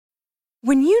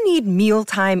When you need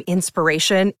mealtime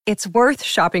inspiration, it's worth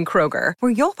shopping Kroger,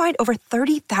 where you'll find over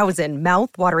 30,000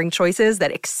 mouth-watering choices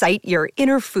that excite your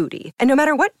inner foodie. And no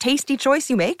matter what tasty choice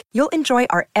you make, you'll enjoy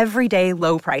our everyday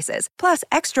low prices, plus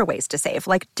extra ways to save,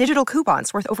 like digital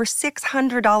coupons worth over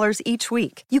 $600 each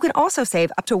week. You can also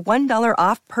save up to $1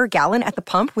 off per gallon at the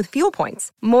pump with fuel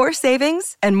points. More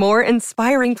savings and more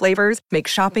inspiring flavors make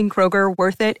shopping Kroger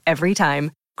worth it every time.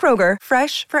 Kroger,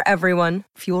 fresh for everyone.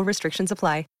 Fuel restrictions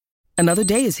apply. Another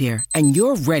day is here, and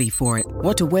you're ready for it.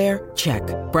 What to wear? Check.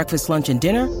 Breakfast, lunch, and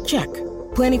dinner? Check.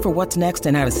 Planning for what's next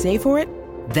and how to save for it?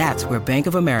 That's where Bank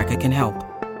of America can help.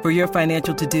 For your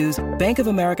financial to-dos, Bank of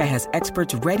America has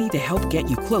experts ready to help get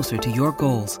you closer to your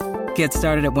goals. Get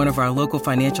started at one of our local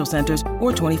financial centers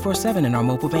or 24/7 in our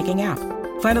mobile banking app.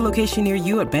 Find a location near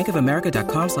you at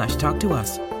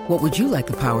bankofamerica.com/talktous. What would you like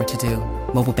the power to do?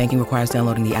 Mobile banking requires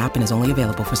downloading the app and is only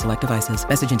available for select devices.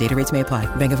 Message and data rates may apply.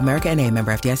 Bank of America N.A.,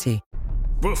 member FDIC.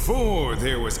 Before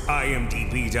there was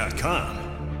IMDb.com,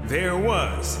 there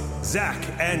was Zach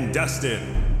and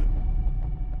Dustin.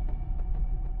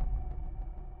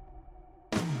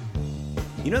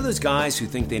 You know those guys who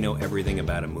think they know everything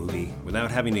about a movie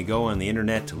without having to go on the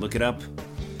internet to look it up?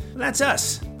 Well, that's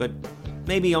us, but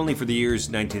maybe only for the years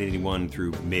 1981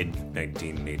 through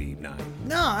mid-1989.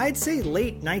 No, I'd say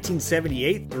late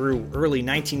 1978 through early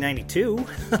 1992.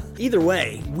 Either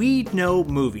way, we know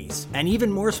movies. And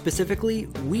even more specifically,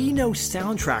 we know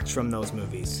soundtracks from those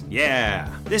movies. Yeah,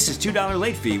 this is $2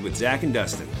 Late Fee with Zach and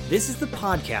Dustin. This is the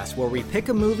podcast where we pick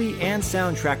a movie and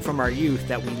soundtrack from our youth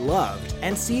that we loved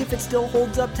and see if it still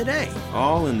holds up today.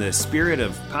 All in the spirit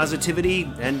of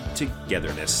positivity and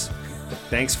togetherness.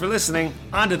 Thanks for listening.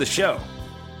 On to the show.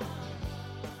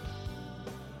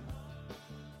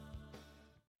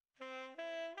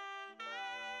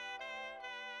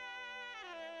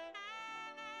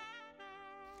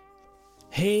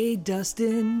 Hey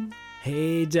Dustin,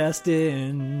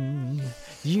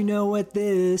 you know what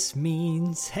this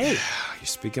means. Hey. You're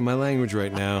speaking my language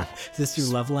right now. Is this your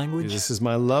love language? This is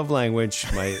my love language,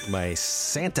 my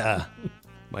Santa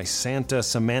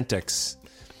semantics.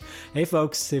 Hey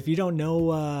folks, if you don't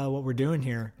know what we're doing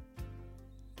here,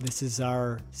 this is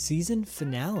our season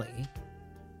finale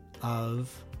of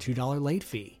 $2 Late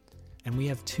Fee. And we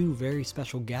have two very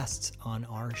special guests on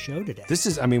our show today. This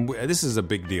is a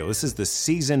big deal. This is the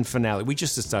season finale. We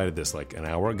just decided this like an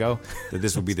hour ago that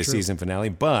this would be the season finale.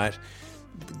 But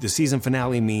the season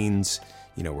finale means,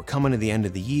 we're coming to the end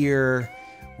of the year.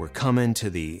 We're coming to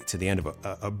the end of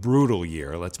a brutal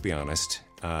year. Let's be honest.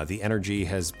 The energy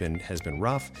has been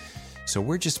rough. So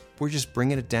we're just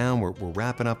bringing it down. We're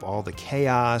wrapping up all the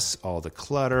chaos, all the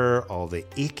clutter, all the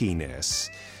ickiness.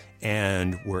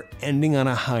 And we're ending on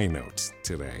a high note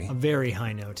today. A very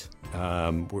high note.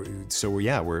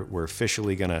 We're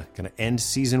officially gonna end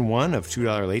season 1 of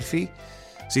 $2 Late Fee.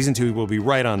 Season 2 will be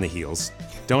right on the heels.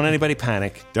 Don't anybody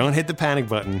panic. Don't hit the panic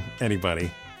button, anybody,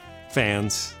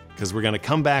 fans, because we're gonna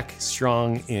come back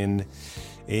strong in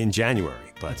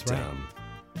January. But that's right.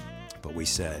 But we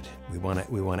said we want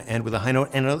to end with a high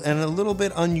note and a little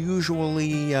bit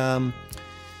unusually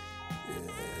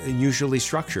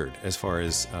structured as far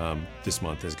as this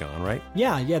month has gone, right?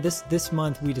 Yeah. This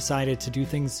month we decided to do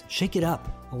things, shake it up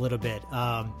a little bit.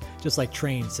 Just like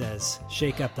Train says,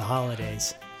 shake up the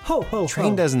holidays. Ho, ho,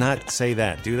 Train does not say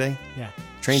that, do they? Yeah.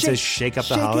 Train says shake up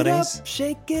the holidays?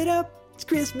 Shake it up. It's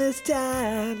Christmas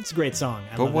time. It's a great song.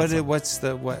 What do you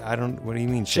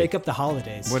mean? Shake up the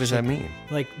holidays. What does that mean?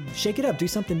 Like, shake it up. Do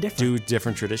something different. Do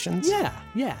different traditions? Yeah.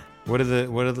 What are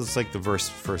those like the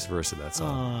first verse of that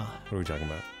song? What are we talking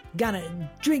about? Gonna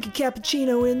drink a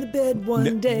cappuccino in the bed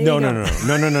one day. No.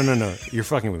 You're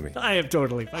fucking with me. I am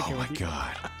totally fucking with you.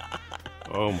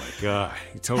 Oh my God.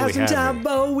 You totally have some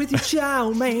Taebo with your chow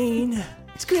mein.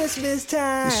 It's Christmas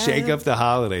time. Shake up the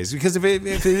holidays. Because if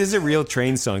it is a real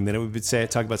Train song, then it would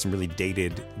talk about some really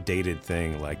dated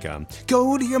thing like,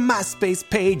 go to your MySpace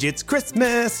page, it's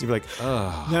Christmas. You'd be like,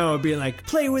 oh. No, it'd be like,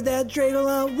 play with that dreidel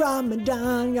on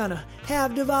Ramadan. Gonna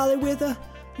have Diwali with a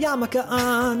yarmulke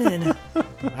on. And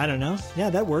I don't know. Yeah,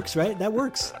 that works, right? That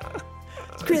works.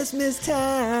 It's Christmas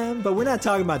time. But we're not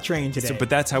talking about Train today. But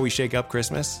that's how we shake up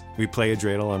Christmas? We play a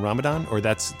dreidel on Ramadan? Or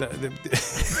that's...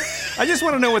 I just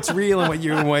want to know what's real and what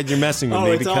you're messing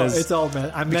with me.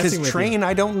 I'm messing with Train, you.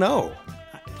 I don't know.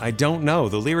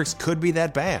 The lyrics could be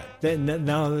that bad.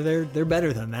 No, they're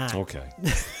better than that. Okay.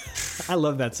 I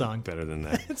love that song. Better than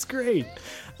that. It's great.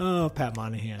 Oh, Pat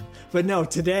Monahan. But no,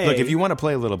 today... Look, if you want to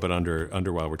play a little bit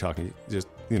under while we're talking, just,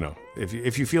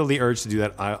 if you feel the urge to do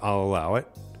that, I'll allow it.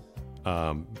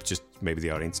 Just maybe the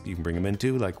audience, you can bring them in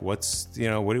too. Like, what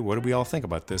do we all think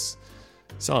about this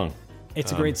song?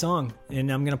 It's a great song,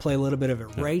 and I'm going to play a little bit of it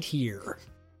right here.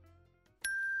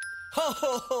 Ho,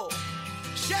 ho, ho.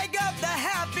 Shake up the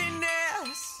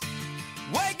happiness.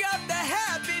 Wake up the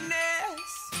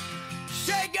happiness.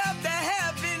 Shake up the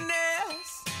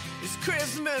happiness. It's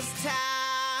Christmas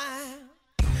time.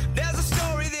 There's a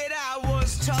story that I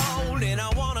was told, and I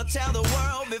want to tell the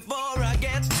world before I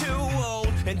get too old.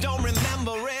 And don't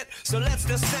remember it, so let's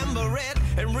dissemble it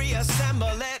and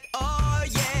reassemble it. Oh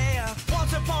yeah.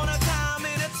 Once upon a time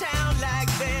in a town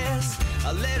like this,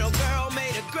 a little girl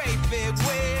made a great big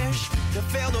wish to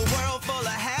fill the world full of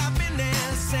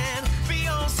happiness and be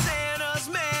on Santa's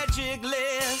magic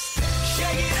list.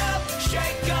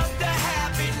 Shake up the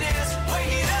happiness.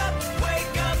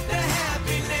 Wake up the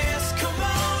happiness. Come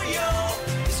on, yo,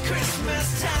 it's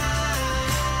Christmas time.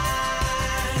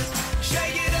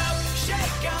 Shake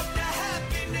up the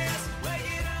happiness.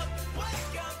 Wake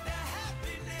up the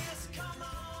happiness. Come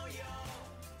on, yo,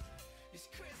 it's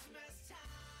Christmas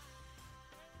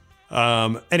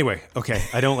time. Anyway, okay.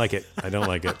 I don't like it.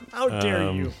 How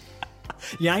dare you?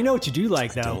 Yeah, I know what you do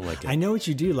like, though. don't like it. I know what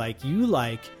you do like. You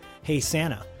like Hey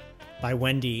Santa by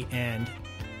Wendy and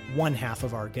one half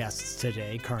of our guests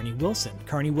today, Carney Wilson.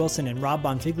 Carney Wilson and Rob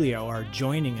Bonfiglio are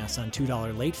joining us on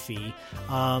 $2 late fee.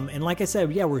 And like I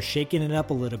said, yeah, we're shaking it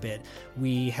up a little bit.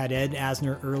 We had Ed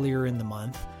Asner earlier in the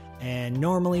month, and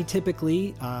normally,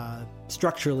 typically,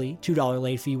 structurally, $2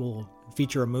 late fee will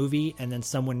feature a movie and then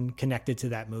someone connected to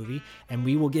that movie. And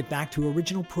we will get back to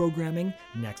original programming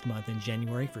next month in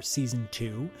January for season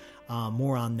 2.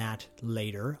 More on that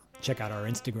later. Check out our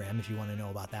Instagram if you want to know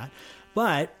about that.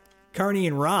 But Carney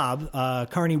and Rob,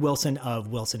 Carney Wilson of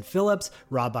Wilson Phillips,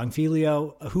 Rob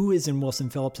Bonfiglio, who is in Wilson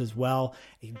Phillips as well,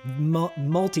 a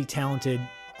multi-talented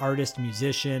artist,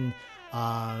 musician,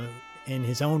 in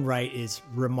his own right is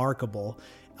remarkable.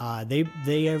 They've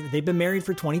been married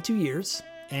for 22 years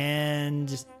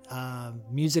and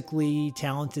musically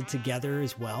talented together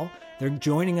as well. They're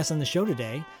joining us on the show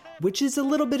today, which is a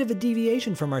little bit of a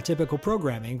deviation from our typical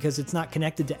programming because it's not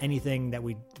connected to anything that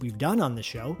we've done on the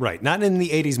show. Right. Not in the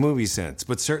 80s movie sense,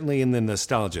 but certainly in the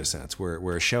nostalgia sense.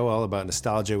 We're a show all about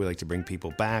nostalgia. We like to bring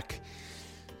people back.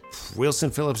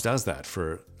 Wilson Phillips does that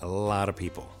for a lot of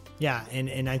people. Yeah,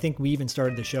 and I think we even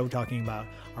started the show talking about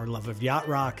our love of yacht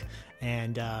rock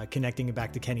and connecting it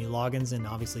back to Kenny Loggins, and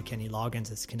obviously Kenny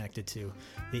Loggins is connected to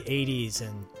the 80s.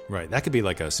 And right, that could be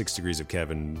like a 6 Degrees of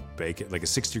Kevin Bacon, like a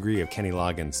 6 Degree of Kenny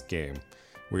Loggins game,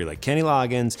 where you're like, Kenny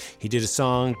Loggins, he did a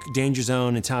song, Danger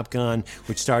Zone and Top Gun,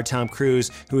 which starred Tom Cruise,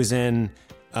 who was in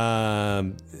Born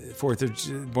on the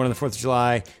 4th of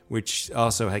July, which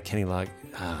also had Kenny Loggins.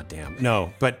 Ah, damn.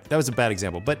 No, but that was a bad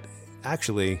example. But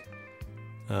actually,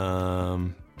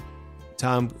 wait.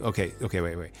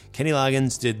 Kenny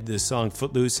Loggins did the song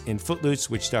Footloose in Footloose,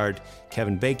 which starred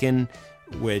Kevin Bacon,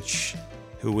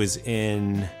 who was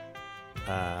in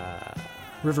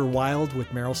River Wild with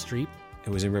Meryl Streep. It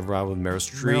was in River Wild with Meryl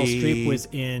Streep. Meryl Streep was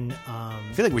in... I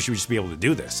feel like we should just be able to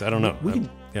do this. I don't know.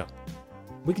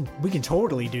 We can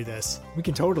totally do this. We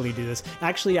can totally do this.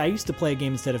 Actually, I used to play a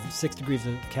game instead of 6 Degrees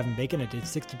of Kevin Bacon. I did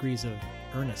 6 Degrees of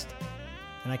Ernest.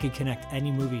 And I could connect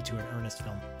any movie to an Ernest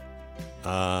film.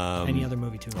 Any other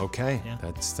movie to it. Okay, yeah.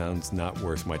 That sounds not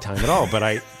worth my time at all, but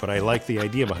I like the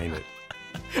idea behind it.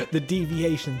 The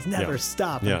deviations never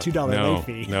stop. Yeah. $2 late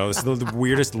fee. No, this is the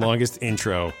weirdest, longest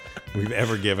intro we've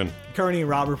ever given. Carney and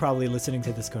Rob are probably listening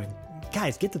to this going,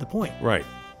 guys, get to the point. Right.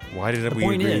 Why did we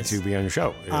point agree is, to be on your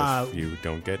show if you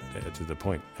don't get to the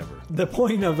point ever? The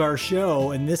point of our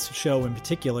show, and this show in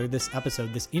particular, this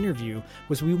episode, this interview,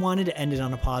 was we wanted to end it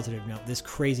on a positive note. This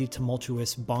crazy,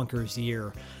 tumultuous, bonkers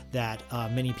year that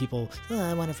many people,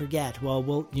 I want to forget.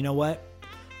 Well, you know what?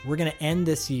 We're going to end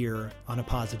this year on a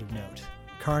positive note.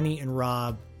 Carney and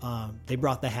Rob, they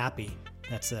brought the happy.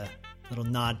 That's a little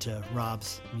nod to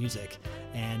Rob's music.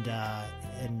 And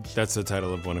that's the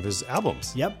title of one of his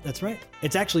albums. Yep, that's right.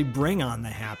 It's actually Bring On the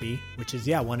Happy, which is,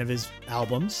 one of his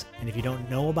albums. And if you don't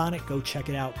know about it, go check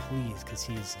it out, please, because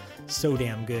he's so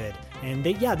damn good. And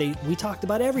we talked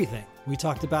about everything. We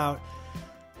talked about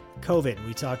COVID.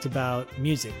 We talked about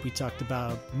music. We talked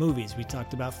about movies. We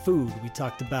talked about food. We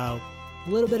talked about a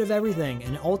little bit of everything.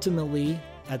 And ultimately,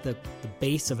 at the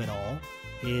base of it all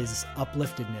is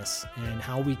upliftedness and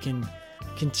how we can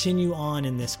continue on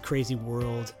in this crazy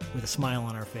world with a smile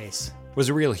on our face. It was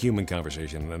a real human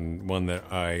conversation, and one that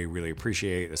I really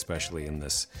appreciate, especially in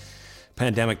this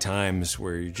pandemic times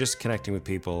where you're just connecting with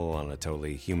people on a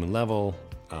totally human level.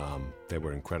 They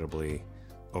were incredibly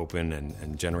open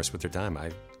and generous with their time.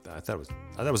 I I thought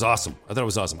it was awesome. I thought it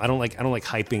was awesome. I don't like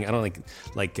hyping. I don't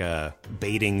like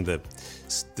baiting the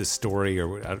story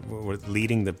or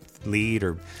leading the lead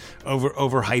or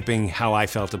over hyping how I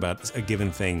felt about a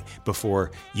given thing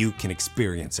before you can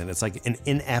experience it. It's like an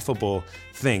ineffable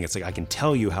thing. It's like I can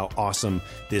tell you how awesome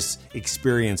this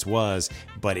experience was,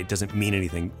 but it doesn't mean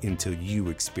anything until you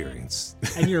experience.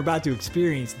 And you're about to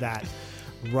experience that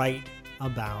right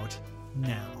about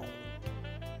now.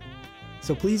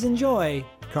 So please enjoy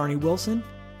Carney Wilson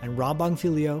and Rob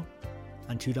Bonfilio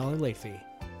on $2 Late Fee.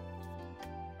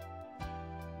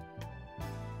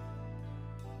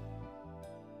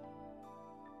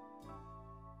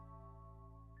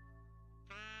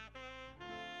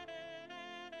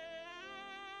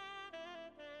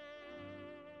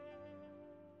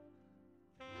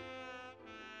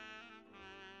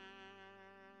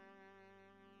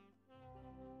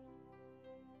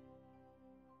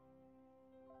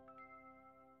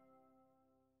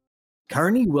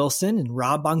 Carney Wilson and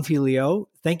Rob Bonfilio,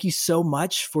 thank you so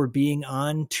much for being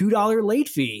on $2 Late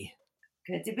Fee.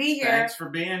 Good to be here. Thanks for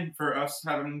being, for us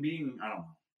having being, I don't know.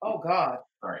 Oh, God.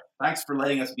 Sorry. Thanks for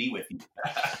letting us be with you.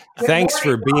 Thanks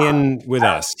for being with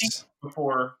us.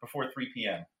 Before 3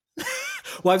 p.m.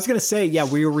 Well, I was going to say, yeah,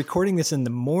 we were recording this in the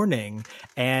morning,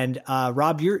 and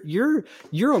Rob, you're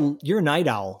a night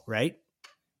owl, right?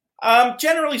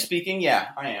 Generally speaking, yeah,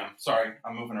 I am. Sorry,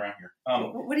 I'm moving around here.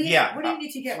 What do you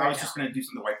need to get right now? I was just going to do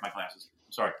something to wipe my glasses.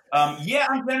 Sorry. Yeah,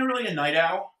 I'm generally a night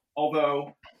owl,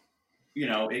 although, you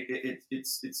know,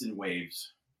 it's in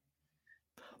waves.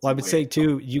 Well, I would say,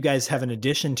 too, you guys have an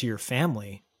addition to your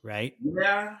family, right?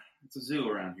 Yeah, it's a zoo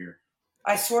around here.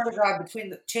 I swear to God,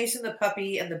 between chasing the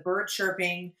puppy and the bird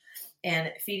chirping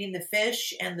and feeding the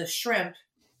fish and the shrimp,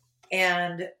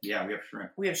 and... Yeah, we have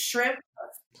shrimp. We have shrimp.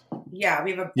 Yeah,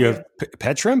 we have You have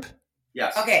pet shrimp?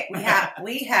 Yes. Okay, we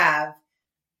have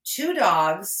 2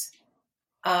 dogs,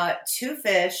 2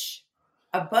 fish,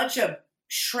 a bunch of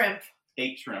shrimp.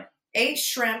 8 shrimp. 8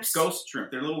 shrimps. Ghost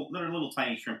shrimp. They're little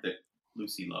tiny shrimp that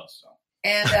Lucy loves. So.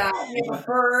 And we have a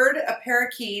bird, a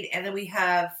parakeet, and then we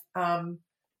have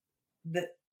the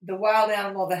wild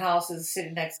animal of the house is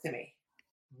sitting next to me.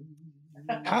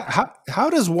 How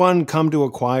does one come to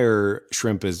acquire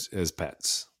shrimp as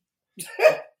pets?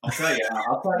 I'll tell you.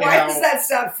 Why does that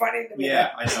sound funny to me?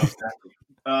 Yeah, I know exactly.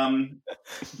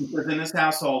 Because in this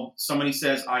household, somebody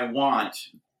says, "I want,"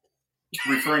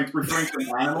 referring to an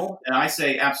animal, and I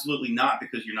say, "Absolutely not,"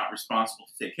 because you're not responsible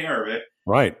to take care of it.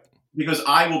 Right. Because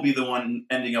I will be the one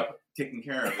ending up taking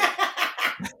care of it.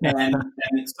 and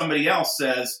somebody else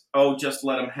says, "Oh, just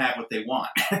let them have what they want."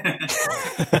 That's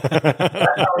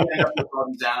how we end up with all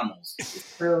these animals.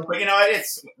 It's true. But you know,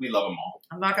 we love them all.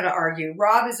 I'm not going to argue.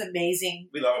 Rob is amazing.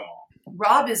 We love them all.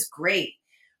 Rob is great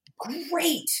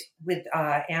with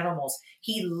animals.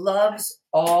 He loves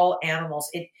all animals.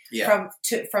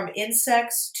 From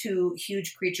insects to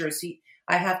huge creatures.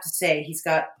 I have to say, he's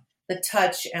got the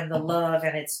touch and the love,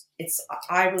 and it's.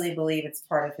 I really believe it's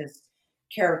part of his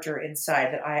character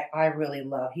inside that I really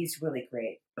love. He's really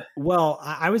great. Well,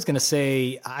 I was going to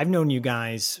say, I've known you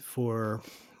guys for,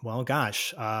 well,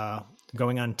 gosh,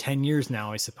 going on 10 years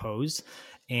now, I suppose.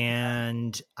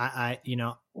 And I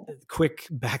quick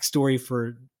backstory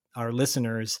for our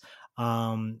listeners.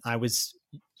 I was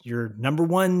your number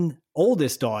one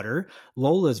oldest daughter,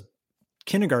 Lola's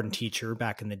kindergarten teacher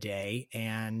back in the day.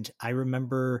 And I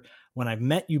remember when I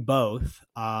met you both,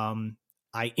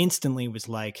 I instantly was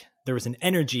like, there was an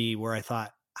energy where I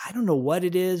thought, I don't know what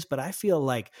it is, but I feel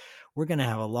like we're going to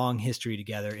have a long history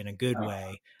together in a good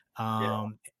way.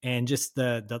 And just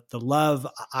the love,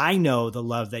 I know the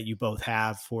love that you both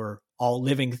have for all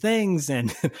living things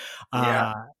and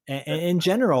in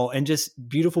general, and just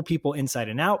beautiful people inside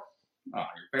and out. Oh,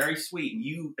 you're very sweet, and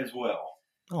you as well.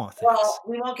 Oh, thanks. Well,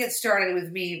 we won't get started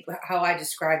with me, how I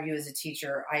describe you as a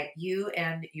teacher. You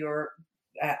and your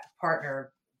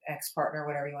ex-partner,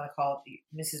 whatever you want to call it,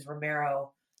 Mrs.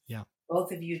 Romero. Yeah.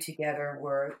 Both of you together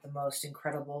were the most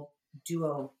incredible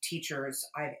duo teachers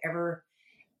I've ever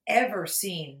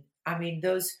seen. I mean,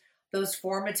 those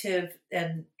formative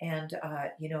and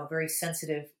very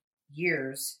sensitive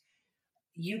years.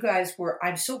 You guys were.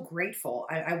 I'm so grateful.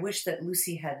 I wish that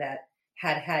Lucy had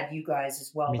you guys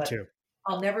as well. Me too.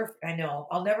 I'll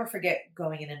never forget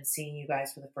going in and seeing you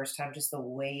guys for the first time. Just the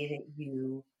way that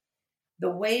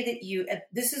you, and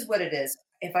this is what it is.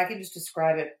 If I can just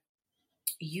describe it,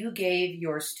 you gave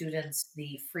your students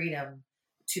the freedom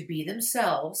to be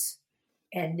themselves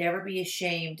and never be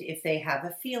ashamed if they have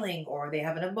a feeling or they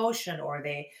have an emotion or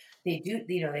they do,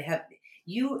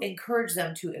 you encourage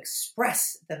them to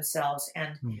express themselves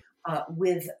and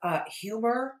with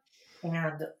humor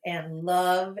and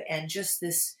love and just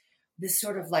this this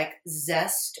sort of like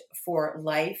zest for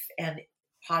life and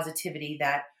positivity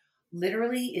that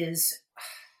literally is,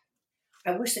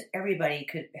 I wish that everybody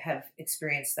could have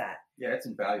experienced that. Yeah, it's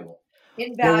invaluable.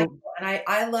 Invaluable. And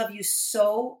I love you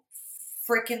so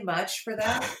freaking much for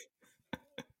that.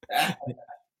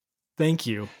 Thank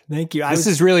you. This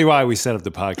is really why we set up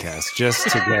the podcast, just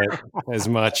to get as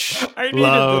much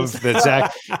love that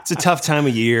Zach. It's a tough time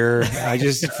of year. I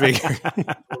just figured.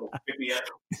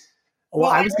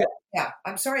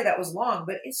 I'm sorry that was long,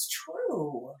 but it's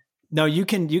true. No, you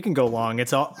can go long.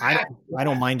 It's all I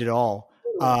don't mind at all.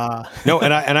 No,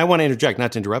 and I want to interject,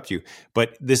 not to interrupt you,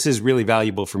 but this is really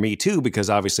valuable for me too, because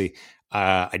obviously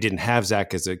I didn't have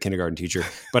Zach as a kindergarten teacher,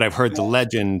 but I've heard the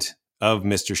legend of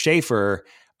Mr. Schaefer.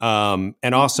 And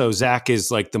also Zach is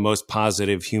like the most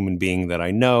positive human being that I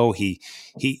know.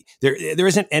 There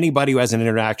isn't anybody who has an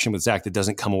interaction with Zach that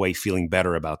doesn't come away feeling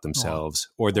better about themselves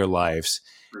or their lives.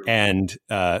 And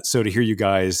so to hear you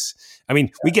guys, I mean,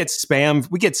 we get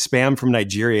spam from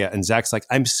Nigeria, and Zach's like,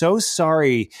 I'm so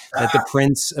sorry that the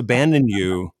prince abandoned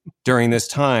you during this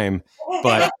time,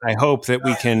 but I hope that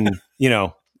we can,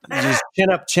 just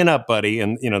chin up, buddy.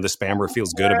 And, the spammer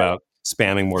feels good about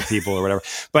spamming more people or whatever.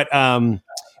 But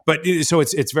so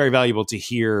it's very valuable to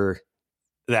hear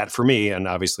that for me. And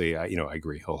obviously, I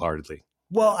agree wholeheartedly.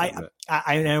 Well,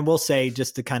 I will say,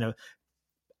 just to kind of,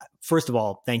 first of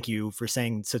all, thank you for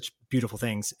saying such beautiful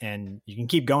things, and you can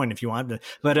keep going if you want.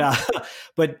 But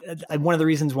one of the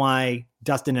reasons why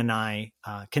Dustin and I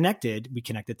connected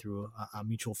through a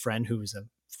mutual friend who is a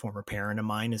former parent of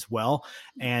mine as well,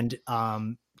 and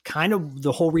kind of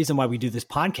the whole reason why we do this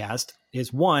podcast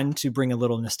is, one, to bring a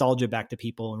little nostalgia back to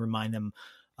people and remind them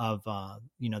of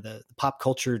the pop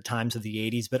culture times of the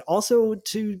 80s, but also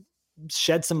to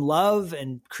shed some love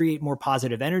and create more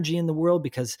positive energy in the world,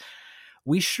 because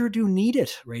we sure do need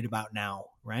it right about now,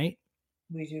 right?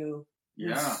 We do.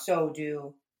 Yeah. We so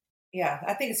do. Yeah.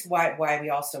 I think it's why we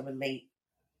also relate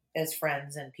as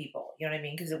friends and people. You know what I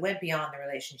mean? Because it went beyond the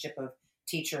relationship of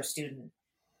teacher student.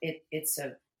 It's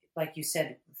like you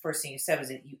said, first thing you said was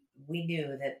that we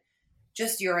knew that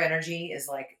just your energy is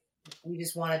like, we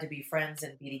just wanted to be friends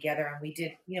and be together. And we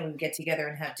did, we would get together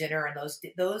and have dinner, and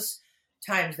those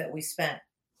times that we spent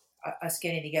us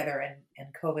getting together, and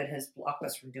COVID has blocked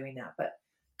us from doing that. But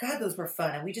God, those were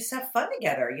fun. And we just have fun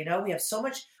together. We have so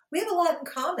much, we have a lot in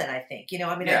common, I think.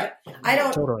 I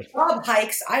don't, totally. Rob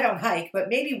hikes, I don't hike, but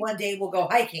maybe one day we'll go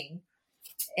hiking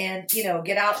and,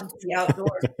 get out into the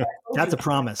outdoors. That's a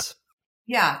promise.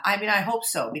 Yeah. I mean, I hope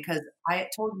so, because I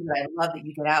told you that I love that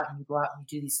you get out and you go out and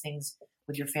you do these things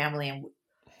with your family, and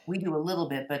we do a little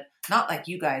bit, but not like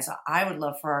you guys. I would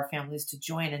love for our families to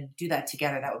join and do that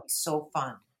together. That would be so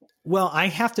fun. Well, I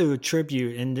have to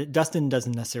attribute, and Dustin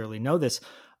doesn't necessarily know this,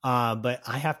 but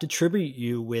I have to tribute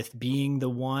you with being the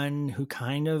one who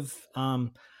kind of,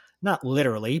 not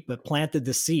literally, but planted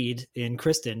the seed in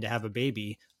Kristen to have a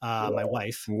baby, my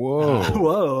wife.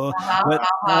 Whoa. But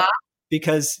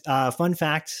because fun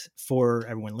fact for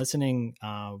everyone listening,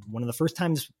 one of the first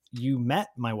times you met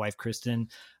my wife, Kristen,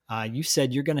 you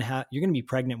said you're going to be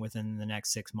pregnant within the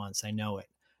next 6 months. I know it.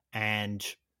 And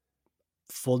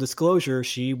full disclosure,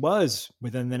 she was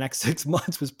within the next 6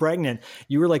 months was pregnant.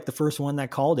 You were like the first one that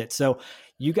called it. So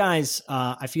you guys,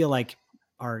 I feel like,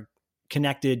 are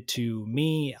connected to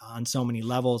me on so many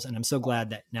levels. And I'm so glad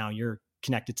that now you're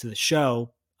connected to the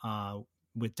show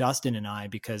with Dustin and I,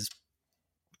 because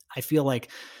I feel like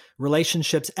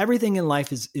relationships, everything in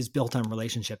life is built on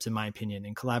relationships, in my opinion,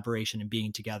 and collaboration and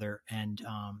being together. And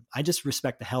I just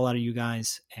respect the hell out of you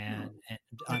guys, and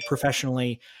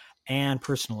professionally and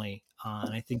personally.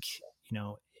 And I think,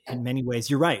 in many ways,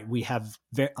 you're right. We have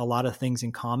a lot of things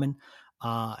in common.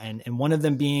 And one of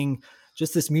them being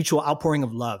just this mutual outpouring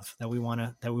of love that we want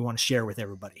to share with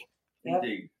everybody. Yep.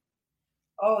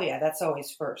 Oh yeah. That's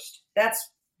always first. That's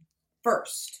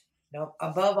first.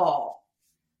 Above all,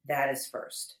 that is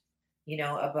first,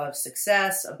 above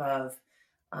success, above,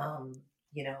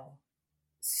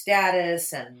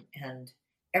 status and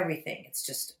everything. It's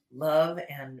just love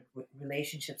and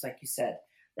relationships. Like you said,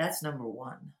 that's number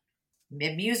one.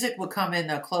 Music will come in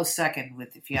a close second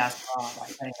if you ask Rob, I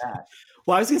tell you that.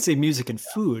 Well, I was going to say music and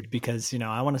food, because,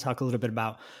 I want to talk a little bit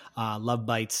about Love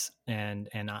Bites, and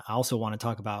I also want to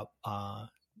talk about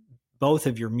both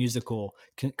of your musical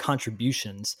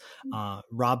contributions.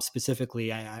 Rob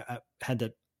specifically, I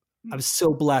was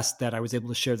so blessed that I was able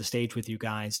to share the stage with you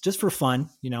guys just for fun,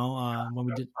 when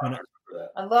we did.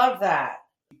 I love that.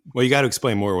 Well, you got to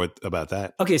explain more about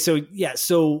that. Okay. So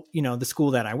the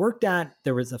school that I worked at,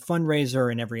 there was a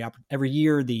fundraiser, and every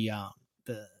year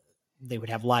they would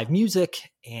have live music,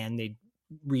 and they'd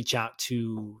reach out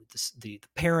to the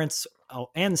parents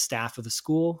and the staff of the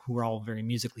school, who were all very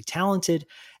musically talented.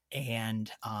 And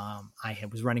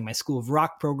was running my School of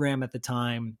Rock program at the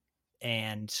time.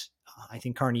 And I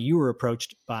think, Carney, you were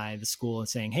approached by the school and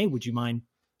saying, hey, would you mind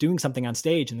doing something on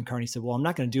stage? And then Carney said, well, I'm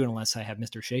not going to do it unless I have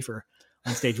Mr. Schaefer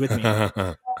on stage with me.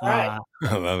 I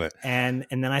love it. And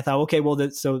then I thought, okay, well,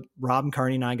 so Rob and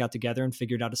Carney and I got together and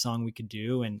figured out a song we could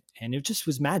do. And it just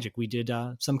was magic. We did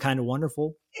Some Kind of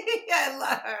Wonderful. I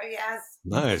love her. Yes.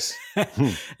 Nice.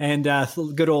 And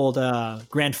good old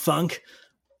Grand Funk.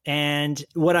 And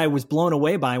what I was blown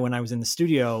away by when I was in the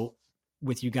studio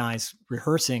with you guys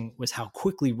rehearsing was how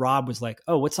quickly Rob was like,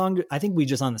 oh, what song? I think we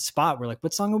just on the spot, we're like,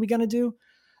 what song are we going to do?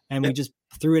 And we just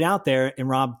threw it out there, and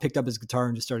Rob picked up his guitar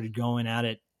and just started going at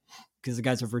it, because the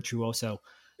guy's a virtuoso.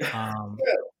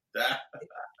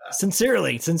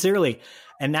 Sincerely.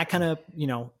 And that kind of,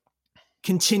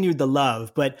 continued the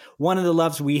love. But one of the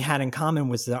loves we had in common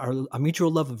was our mutual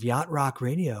love of yacht rock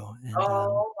radio. And,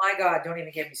 oh my God! Don't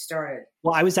even get me started.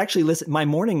 Well, I was actually listening. My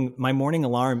morning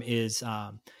alarm is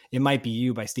 "It Might Be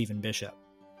You" by Stephen Bishop.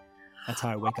 That's how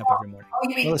I wake up every morning. Oh,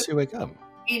 you mean? Let's see, wake up.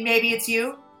 You mean maybe it's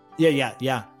you? Yeah.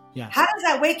 How does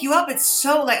that wake you up? It's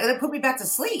so it put me back to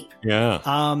sleep. Yeah.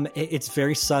 It's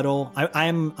very subtle.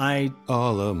 I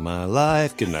all of my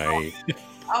life. Good night.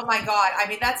 Oh my God! I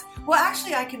mean,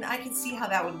 actually, I can see how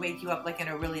that would wake you up, like in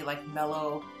a really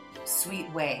mellow, sweet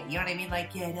way. You know what I mean?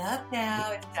 Like, get up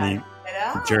now. It's time to get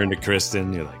up. Turn to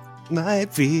Kristen. You're like,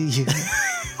 might be you.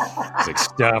 It's like,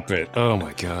 stop it. Oh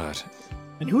my God.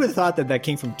 And who would have thought that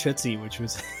came from Tootsie, which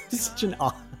was such an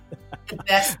odd. The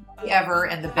best movie ever,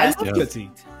 and the best. I love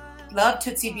Tootsie. Love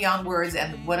Tootsie beyond words,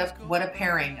 and what a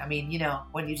pairing. I mean,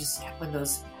 when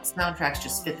those soundtracks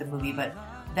just fit the movie, but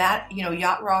that,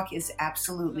 yacht rock is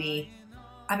absolutely,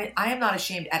 I mean, I am not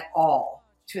ashamed at all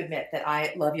to admit that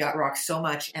I love yacht rock so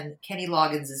much, and Kenny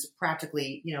Loggins is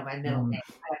practically, my middle name.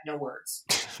 I have no words.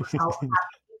 How happy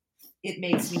it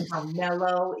makes me, how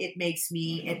mellow it brings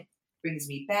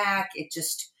me back.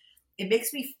 It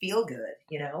makes me feel good,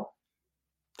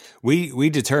 We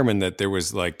determined that there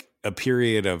was a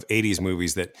period of 80s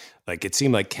movies that it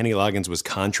seemed like Kenny Loggins was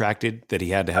contracted that he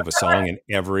had to have a song in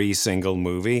every single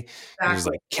movie. Exactly. It was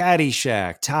like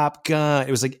Caddyshack, Top Gun.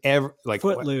 It was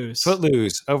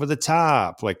Footloose, Over the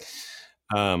Top,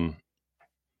 and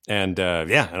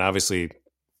obviously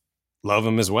love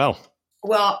him as well.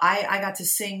 Well, I got to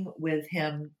sing with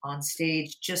him on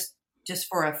stage just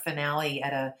for a finale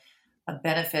at a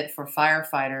benefit for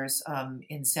firefighters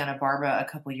in Santa Barbara a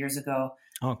couple years ago.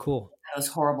 Oh, cool. Those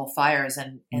horrible fires,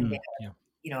 and they had,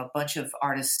 a bunch of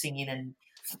artists singing, and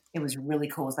it was really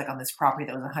cool. It was on this property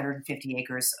that was 150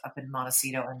 acres up in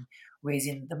Montecito, and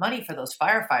raising the money for those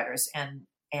firefighters. And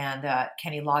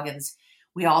Kenny Loggins,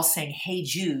 we all sang "Hey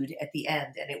Jude" at the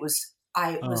end, and it was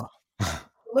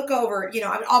look over,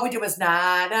 all we did was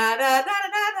na na na na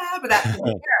na na, but that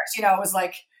was it was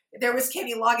like there was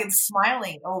Kenny Loggins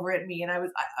smiling over at me, and I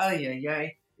was I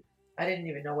didn't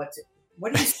even know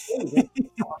what do you say to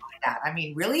someone like that? I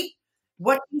mean, really?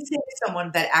 What do you say to someone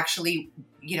that actually,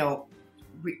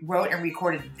 wrote and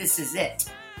recorded "This Is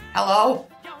It"? Hello?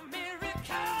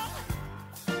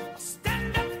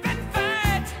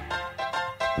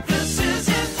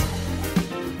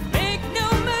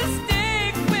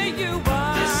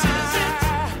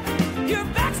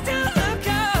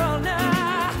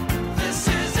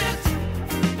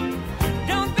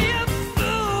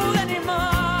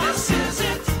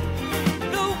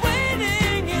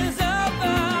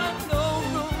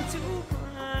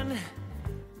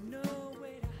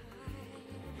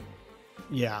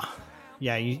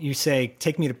 Yeah. You say,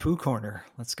 take me to Pooh Corner.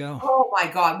 Let's go. Oh my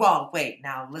God. Well, wait,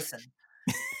 now listen,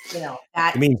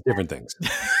 that it means different things.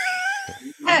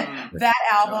 That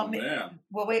album. Oh,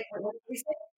 well, wait, what did we say?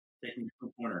 Take me to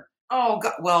Pooh Corner. Oh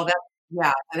God. Well,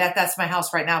 that's my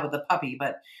house right now with the puppy,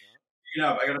 but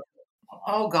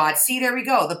oh God. See, there we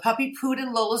go. The puppy pooed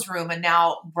in Lola's room, and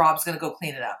now Rob's going to go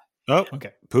clean it up. Oh,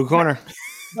 okay. Pooh Corner.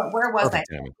 But where was Perfect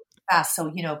I? Timing.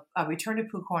 So, Return to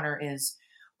Pooh Corner is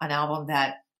an album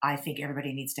that I think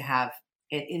everybody needs to have.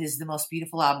 It is the most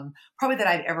beautiful album probably that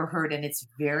I've ever heard, and it's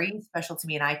very special to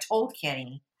me. And I told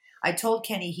Kenny,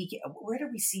 where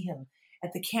did we see him?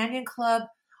 At the Canyon Club.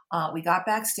 We got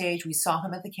backstage. We saw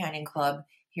him at the Canyon Club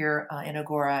here in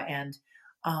Agora, and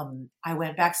I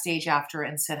went backstage after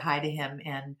and said hi to him.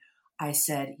 And I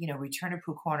said, Return to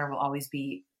Pooh Corner will always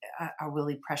be a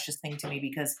really precious thing to me,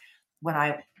 because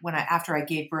after I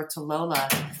gave birth to Lola,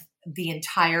 the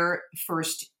entire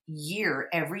first year,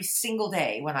 every single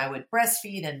day when I would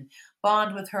breastfeed and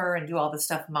bond with her and do all the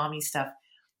stuff, mommy stuff,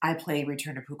 I played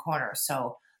Return to Pooh Corner.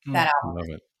 So that album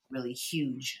is really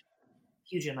huge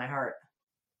huge in my heart.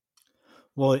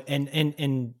 Well,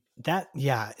 and that,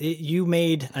 yeah, you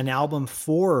made an album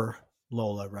for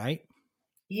Lola, right?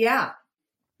 Yeah.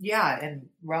 Yeah. And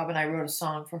Rob and I wrote a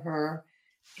song for her,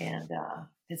 and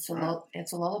it's a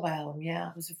lullaby album. Yeah.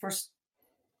 It was the first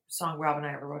song Rob and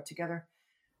I ever wrote together.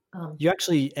 You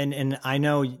actually, and I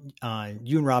know you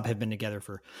and Rob have been together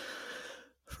for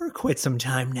quite some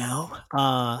time now.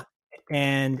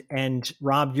 And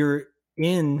Rob, you're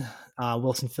in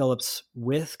Wilson Phillips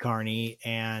with Carney,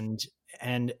 and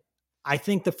I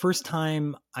think the first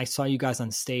time I saw you guys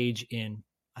on stage in,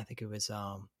 I think it was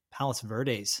Palos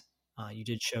Verdes, you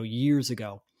did show years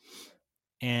ago,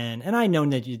 and I know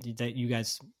that you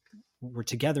guys were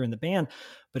together in the band,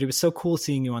 but it was so cool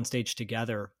seeing you on stage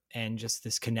together and just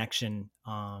this connection.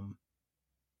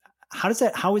 How is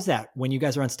that when you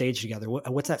guys are on stage together?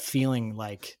 What's that feeling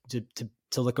like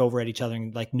to look over at each other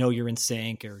and like know you're in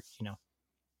sync, or, you know?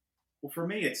 Well, for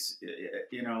me, it's,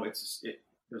 you know,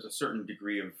 there's a certain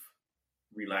degree of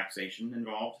relaxation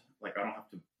involved. Like, I don't have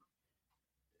to,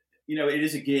 you know, it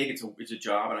is a gig, it's a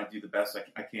job, and I do the best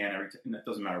I can every time. And it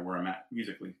doesn't matter where I'm at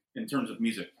musically. In terms of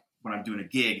music, when I'm doing a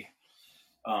gig,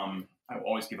 I will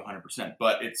always give 100%.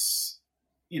 But it's,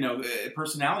 you know,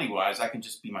 personality-wise, I can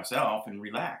just be myself and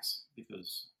relax,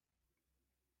 because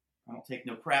I don't take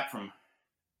no crap from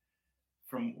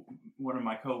one of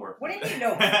my coworkers. What do you mean,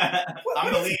 no?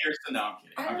 I'm the leader, so no, I'm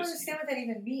kidding. I don't understand what that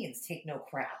even means. Take no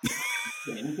crap.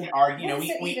 We can argue. You know,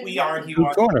 we argue.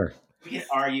 We can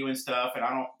argue and stuff, and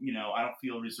I don't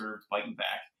feel reserved fighting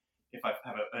back if I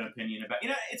have an opinion about. You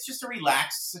know, it's just a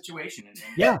relaxed situation.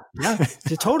 Yeah,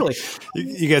 totally.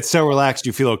 You get so relaxed,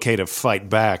 you feel okay to fight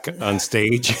back on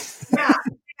stage. Yeah,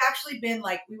 it's actually been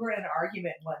like we were in an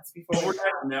argument once before.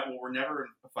 We're never in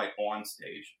a fight on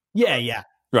stage. Yeah.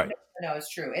 Right. No, it's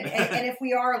true. And if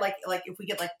we are like if we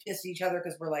get like pissed at each other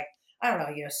because we're like, I don't know,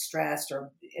 you know, stressed or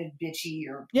bitchy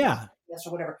or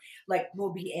or whatever, like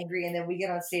we'll be angry, and then we get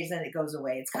on stage, then it goes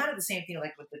away. It's kind of the same thing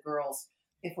like with the girls.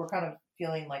 If we're kind of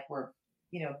feeling like we're,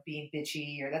 you know, being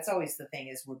bitchy, or that's always the thing,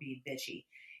 is we're being bitchy,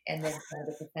 and then kind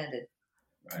of get offended.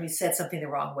 Right. We said something the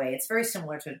wrong way. It's very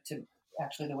similar to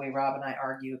actually the way Rob and I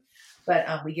argue, but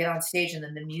we get on stage, and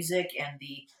then the music and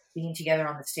the being together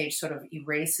on the stage sort of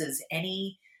erases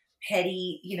any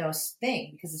petty, you know,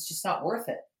 thing, because it's just not worth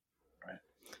it. Right.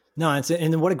 No,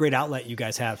 and what a great outlet you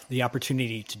guys have, the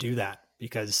opportunity to do that,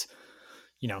 because,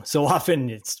 you know, so often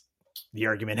it's the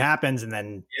argument happens, and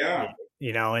then,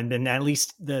 you know, and then at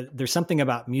least there's something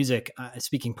about music,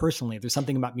 speaking personally, there's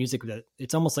something about music that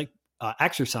it's almost like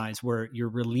exercise, where you're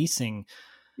releasing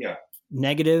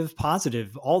negative,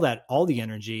 positive, all the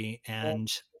energy,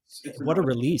 and what a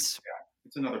release. Yeah.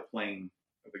 It's another plane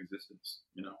of existence,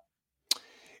 you know.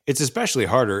 It's especially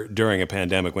harder during a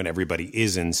pandemic when everybody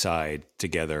is inside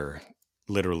together,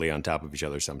 literally on top of each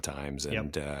other sometimes,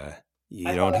 and you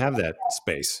don't have that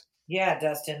space. Yeah,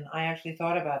 Dustin, I actually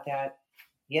thought about that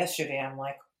yesterday. I'm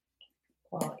like,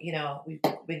 well, you know, we've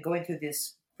been going through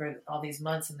this for all these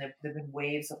months, and there've been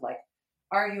waves of like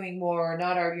arguing more,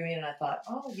 not arguing, and I thought,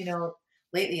 oh, you know,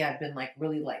 lately I've been like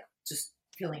really like just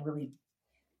feeling really,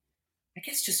 I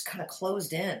guess, just kind of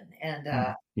closed in, and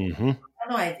I don't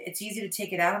know. It's easy to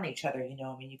take it out on each other, you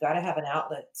know. I mean, you got to have an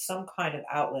outlet, some kind of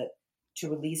outlet to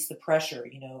release the pressure,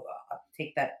 you know.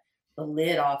 Take the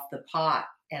lid off the pot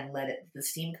and let the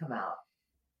steam come out.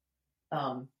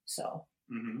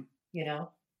 You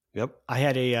know. Yep. I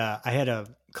had a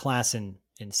class in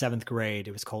seventh grade.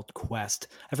 It was called Quest.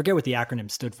 I forget what the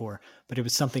acronym stood for, but it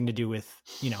was something to do with,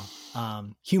 you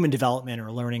know, human development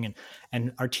or learning.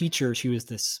 And our teacher, she was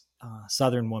this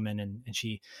Southern woman, and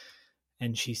she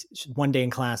one day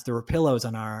in class, there were pillows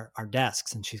on our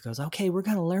desks, and she goes, okay, we're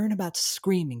going to learn about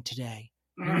screaming today.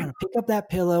 You're going to pick up that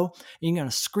pillow, and you're going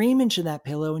to scream into that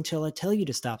pillow until I tell you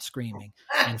to stop screaming.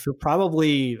 And for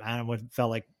probably, I don't know what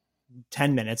felt like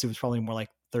 10 minutes, it was probably more like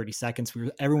 30 seconds.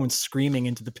 Everyone's screaming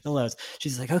into the pillows.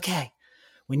 She's like, okay,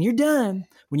 when you're done,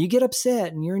 when you get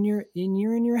upset and you're in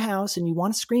your house and you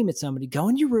want to scream at somebody, go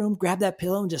in your room, grab that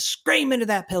pillow, and just scream into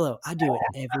that pillow. I do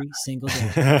it every single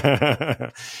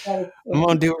day. I'm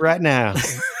going to do it right now.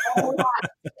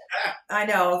 I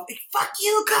know. Fuck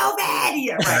you, COVID.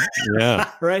 Yeah, right.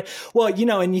 Yeah. Right. Well, you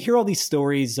know, and you hear all these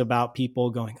stories about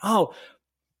people going, oh,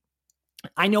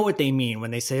 I know what they mean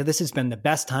when they say this has been the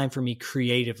best time for me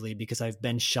creatively because I've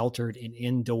been sheltered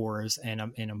indoors and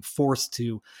I'm forced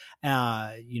to,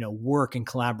 you know, work and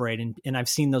collaborate. And I've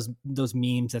seen those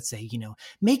memes that say, you know,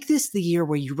 make this the year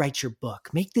where you write your book,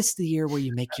 make this the year where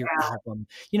you make your album,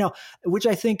 you know, which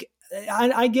I think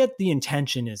I get the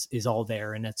intention is all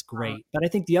there, and that's great. But I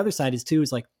think the other side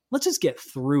is like, let's just get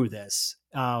through this.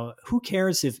 Who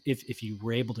cares if you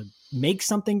were able to make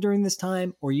something during this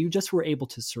time, or you just were able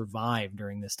to survive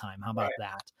during this time? How about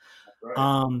that? Right. We'll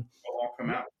all come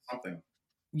out with something.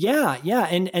 Yeah.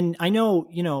 And I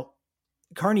know,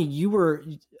 Carney, you were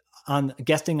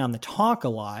guesting on the talk a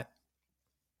lot.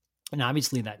 And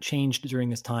obviously that changed during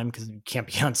this time because you can't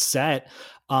be on set.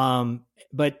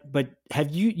 But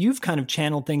have you've kind of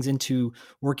channeled things into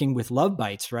working with Love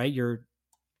Bites, right? Your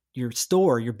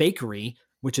store, your bakery,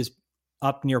 which is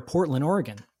up near Portland,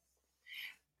 Oregon.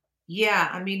 Yeah.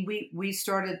 I mean, we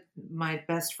started, my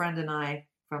best friend and I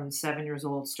from 7 years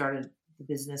old started the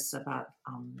business about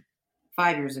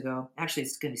 5 years ago. Actually,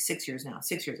 it's going to be 6 years now,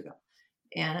 6 years ago.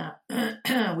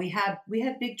 And we had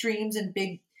big dreams and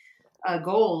big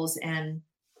goals, and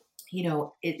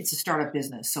it's a startup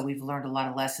business, so we've learned a lot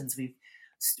of lessons. We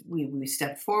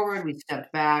stepped forward, we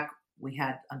stepped back. We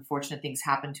had unfortunate things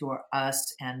happen to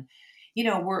us, and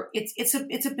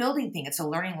it's a building thing. It's a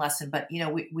learning lesson, but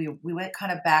we went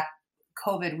kind of back.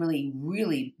 COVID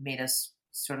really made us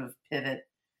sort of pivot,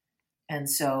 and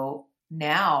so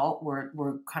now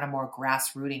we're kind of more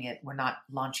grassrooting it. We're not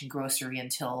launching grocery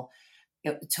until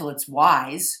it's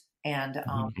wise, and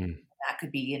that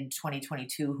could be in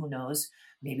 2022. Who knows?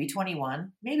 Maybe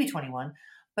 21.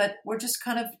 But we're just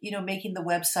kind of making the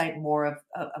website more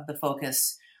of the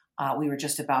focus. We were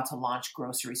just about to launch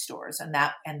grocery stores, and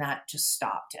that just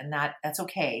stopped, and that's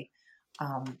okay.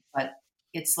 But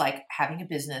it's like having a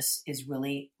business is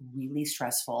really, really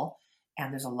stressful,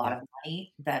 and there's a lot of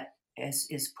money that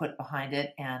is put behind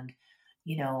it, and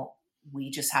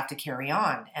we just have to carry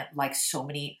on. And like so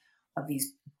many of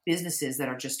these businesses that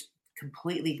are just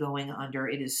completely going under,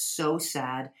 it is so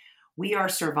sad. We are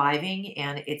surviving,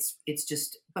 and it's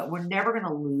just, but we're never going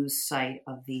to lose sight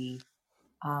of the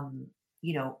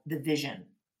the vision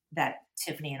that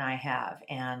Tiffany and I have,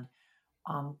 and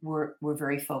we're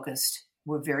very focused.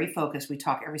 We're very focused. We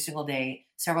talk every single day,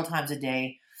 several times a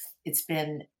day. It's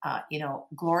been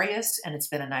glorious, and it's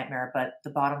been a nightmare. But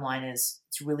the bottom line is,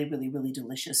 it's really, really, really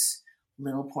delicious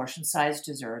little portion-sized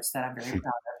desserts that I'm very proud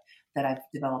of, that I've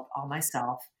developed all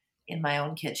myself in my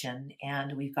own kitchen.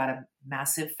 And we've got a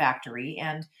massive factory,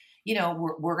 and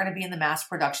we're going to be in the mass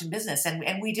production business,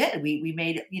 and we did. We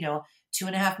made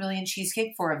 2.5 million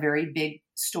cheesecake for a very big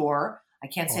store. I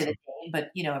can't say the name,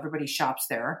 but everybody shops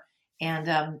there,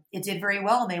 and it did very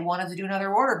well. And they wanted to do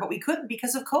another order, but we couldn't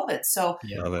because of COVID. So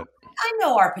I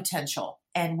know our potential,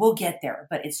 and we'll get there.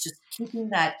 But it's just keeping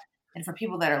that. And for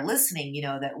people that are listening,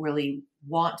 that really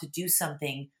want to do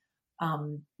something,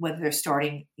 whether they're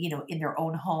starting, in their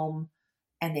own home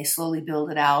and they slowly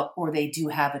build it out, or they do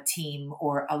have a team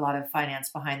or a lot of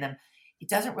finance behind them, it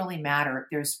doesn't really matter.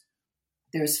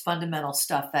 There's fundamental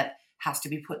stuff that has to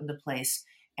be put into place,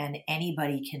 and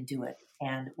anybody can do it.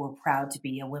 And we're proud to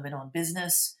be a women-owned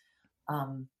business.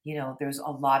 There's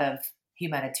a lot of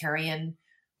humanitarian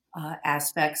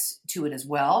aspects to it as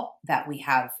well, that we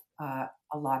have a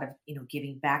lot of,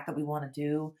 giving back that we want to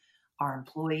do. Our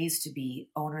employees to be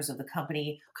owners of the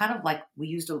company, kind of like we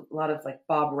used a lot of like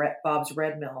Bob's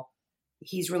Red Mill.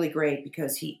 He's really great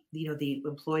because he, the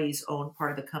employees own part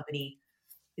of the company.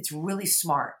 It's really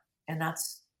smart. And that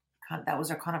was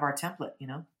our template,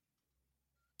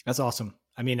 That's awesome.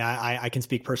 I mean, I can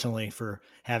speak personally for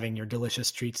having your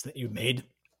delicious treats that you made.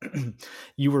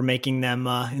 You were making them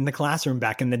in the classroom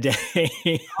back in the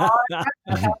day.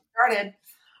 Started.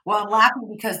 Well, I'm laughing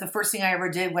because the first thing I ever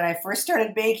did when I first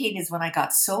started baking is when I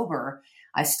got sober.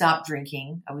 I stopped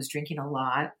drinking. I was drinking a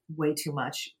lot, way too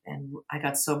much. And I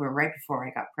got sober right before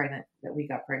we got pregnant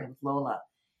with Lola.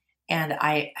 And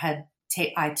I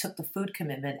took the food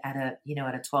commitment at a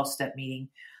 12-step meeting.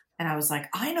 And I was like,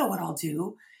 I know what I'll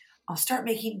do. I'll start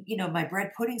making, my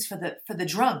bread puddings for the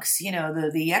drunks,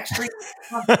 the extra.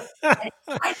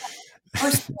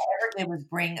 First thing I ever did was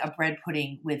bring a bread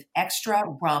pudding with extra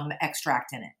rum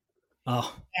extract in it.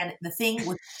 Oh. And the thing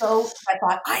was I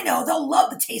thought, I know, they'll love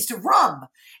the taste of rum.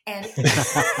 And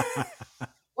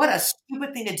what a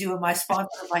stupid thing to do. And my sponsor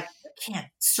was like, you can't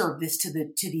serve this to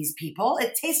these people.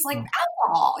 It tastes like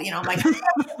alcohol. I'm like,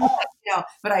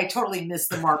 but I totally missed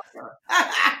the mark there.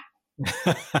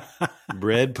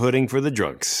 Bread pudding for the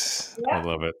drunks. Yeah. I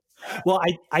love it. Well,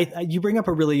 you bring up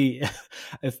a really,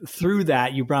 through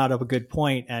that, you brought up a good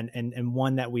point, and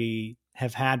one that we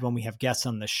have had when we have guests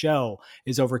on the show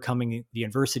is overcoming the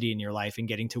adversity in your life and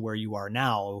getting to where you are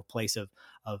now, a place of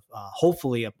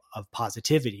hopefully of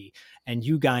positivity. And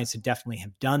you guys definitely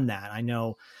have done that. I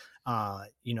know,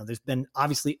 there's been,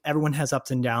 obviously everyone has ups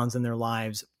and downs in their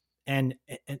lives, and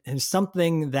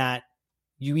something that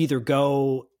you either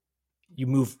go you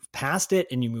move past it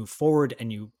and you move forward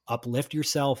and you uplift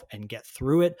yourself and get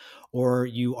through it, or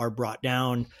you are brought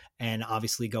down and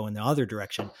obviously go in the other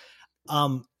direction.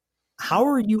 How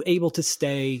are you able to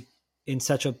stay in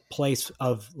such a place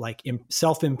of like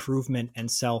self-improvement and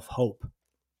self-hope?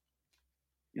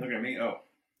 You look at me. Oh,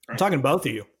 I'm talking to both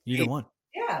of you. Either one.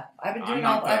 Yeah, I've been doing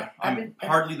I'm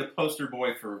hardly the poster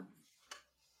boy for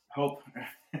hope.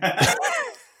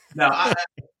 No, I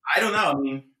don't know. I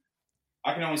mean,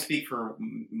 I can only speak for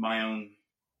my own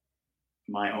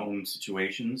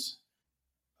situations.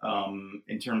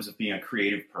 In terms of being a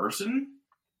creative person,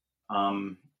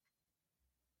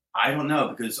 I don't know,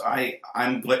 because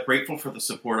I'm grateful for the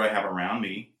support I have around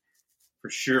me, for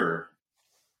sure,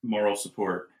 moral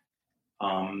support.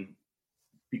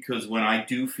 Because when I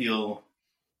do feel,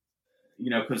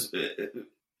 because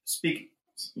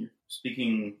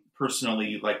speaking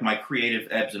personally, like my creative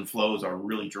ebbs and flows are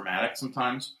really dramatic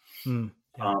sometimes. Yeah.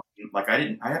 Like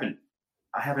I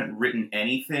haven't written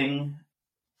anything.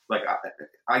 Like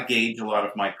I gauge a lot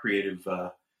of my creative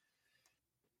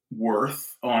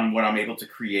worth on what I'm able to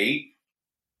create.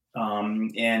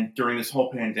 And during this whole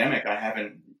pandemic, I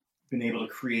haven't been able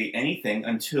to create anything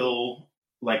until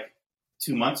like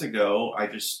 2 months ago. I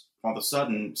just, all of a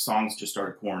sudden, songs just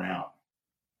started pouring out.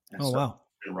 And wow.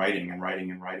 I've been writing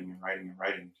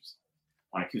just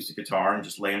on acoustic guitar and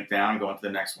just laying it down, going to the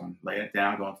next one, laying it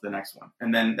down, going to the next one.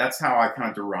 And then that's how I kind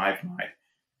of derive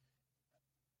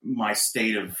my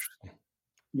state of,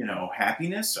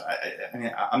 happiness. I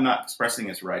mean, I'm not expressing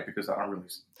this right, because I don't really.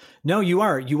 No, you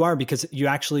are, because you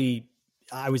actually,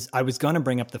 I was going to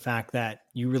bring up the fact that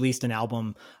you released an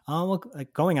album,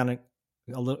 going on a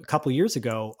couple years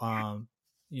ago,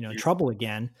 Trouble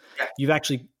Again. Yeah. You've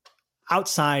actually,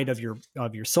 outside of your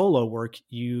solo work,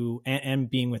 you and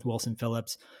being with Wilson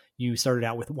Phillips, you started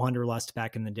out with Wanderlust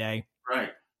back in the day. Right.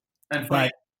 And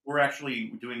we're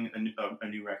actually doing a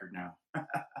new record now.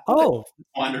 Oh,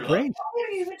 Wanderlust. Great. Why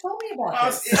haven't you even told me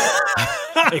about this?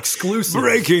 Exclusive.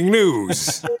 Breaking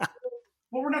news.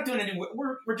 Well, we're not doing any.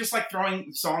 We're just like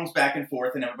throwing songs back and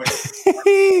forth, and everybody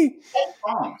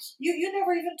songs. You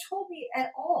never even told me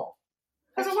at all.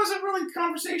 Because it wasn't really a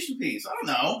conversation piece. I don't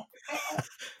know.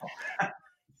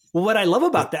 Well, what I love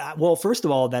about that, well, first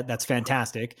of all, that's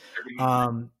fantastic.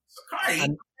 Sorry.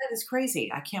 That is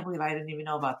crazy. I can't believe I didn't even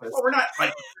know about this. Well, we're not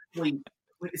like really.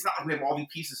 It's not like we have all these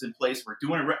pieces in place. We're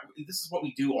doing this is what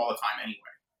we do all the time anyway.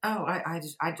 Oh, I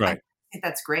think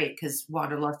that's great, because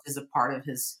Wanderlust is a part of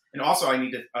his. And also, I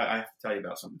have to tell you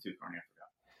about something too, Carney. I forgot.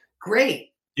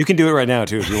 Great. You can do it right now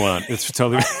too if you want. It's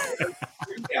totally.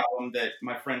 The album that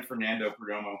my friend Fernando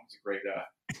Perdomo is a great.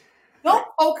 Don't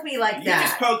poke me like You that.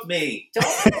 just poked me.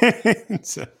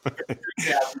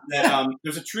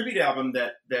 There's a tribute album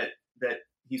that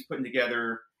he's putting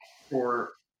together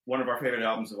for one of our favorite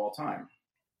albums of all time,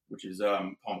 which is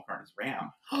Paul McCartney's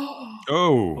Ram.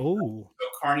 Oh. So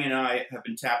Carney and I have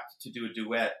been tapped to do a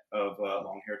duet of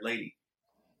Long-Haired Lady.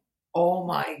 Oh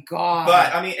my God.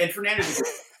 But I mean, and Fernando's a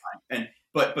great time.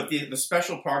 But the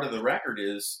special part of the record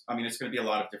is, I mean, it's going to be a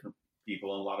lot of different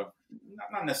people and a lot of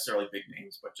not necessarily big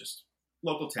names, but just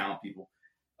local talent people.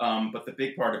 But the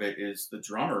big part of it is the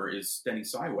drummer is Denny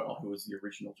Sywell, who was the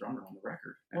original drummer on the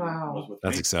record. And Wow. was with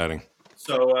That's me. exciting.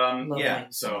 So Love yeah,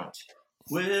 Wayne so so much.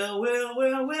 well,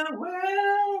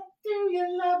 do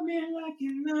you love me like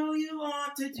you know you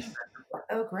want to do?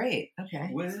 Oh, great. Okay.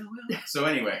 Well. So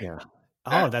anyway, Yeah.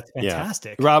 Oh, that's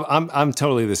fantastic. Rob, I'm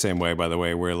totally the same way, by the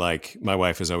way, where like my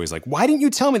wife is always like, why didn't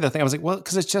you tell me that thing? I was like, well,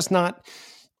 because it's just not,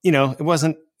 it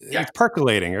wasn't it's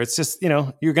percolating, or it's just,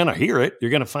 you're going to hear it.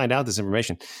 You're going to find out this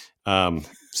information.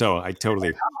 So I totally.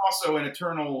 I'm also an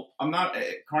eternal, I'm not,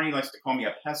 Carney likes to call me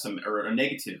a pessimist or a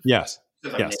negative. Yes.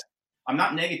 Yes. I'm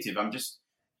not negative. I'm just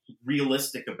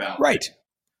realistic about it. Right.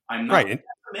 I'm not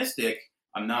pessimistic.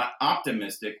 I'm not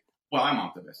optimistic. Well, I'm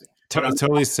optimistic.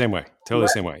 Totally the same way. Totally the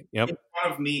same way. Yep. In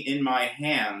front of me in my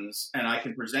hands, and I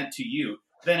can present to you,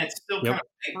 then it's still kind of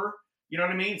paper. You know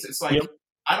what I mean? It's like,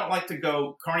 I don't like to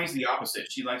go, Carney's the opposite.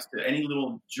 She likes to, any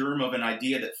little germ of an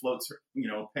idea that floats her,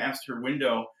 past her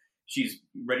window, she's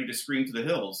ready to scream to the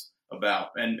hills about.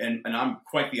 And I'm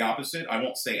quite the opposite. I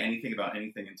won't say anything about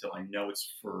anything until I know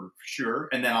it's for sure.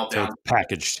 And then I'll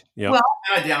packaged. Yeah. Well,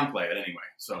 I downplay it anyway.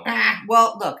 So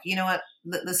well, look, you know what?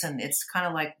 Listen, it's kind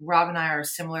of like Rob and I are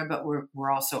similar, but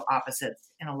we're also opposites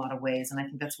in a lot of ways, and I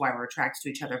think that's why we're attracted to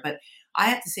each other. But I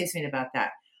have to say something about that.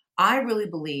 I really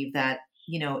believe that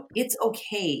it's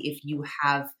okay if you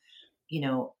have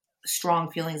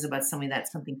strong feelings about something, that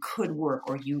something could work,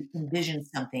 or you envision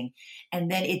something,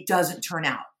 and then it doesn't turn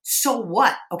out. So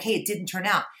what? Okay, it didn't turn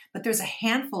out, but there's a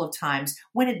handful of times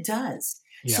when it does.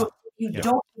 Yeah. So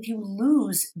if you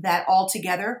lose that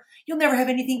altogether, you'll never have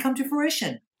anything come to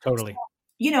fruition. Totally.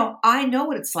 I know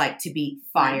what it's like to be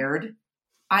fired.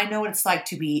 I know what it's like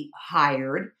to be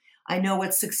hired. I know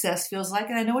what success feels like,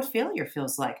 and I know what failure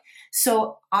feels like.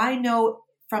 So I know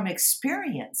from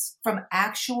experience, from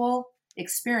actual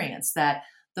experience, that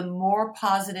the more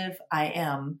positive I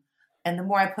am and the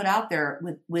more I put out there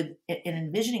with in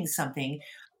envisioning something,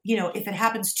 if it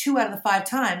happens 2 out of the 5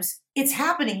 times, it's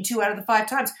happening 2 out of the 5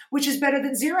 times, which is better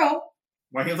than 0.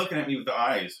 Why are you looking at me with the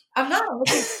eyes? I'm not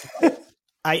looking.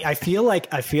 I feel like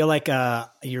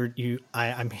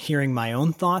I'm hearing my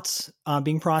own thoughts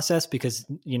being processed because,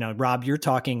 Rob, you're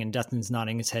talking and Dustin's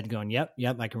nodding his head going, yep,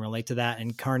 I can relate to that.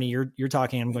 And Carney, you're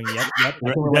talking, I'm going, yep. I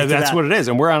can relate to That's that. what it is.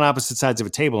 And we're on opposite sides of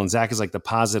a table, and Zach is like the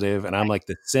positive and I'm like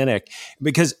the cynic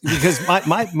because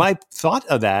my thought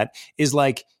of that is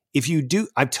like, if you do,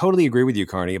 I totally agree with you,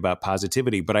 Carney, about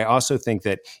positivity, but I also think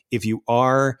that if you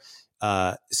are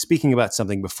speaking about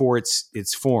something before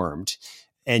it's formed,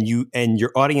 and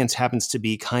your audience happens to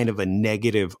be kind of a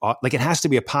negative, like it has to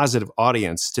be a positive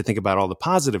audience to think about all the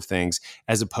positive things,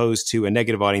 as opposed to a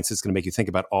negative audience that's going to make you think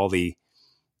about all the,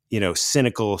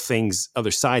 cynical things,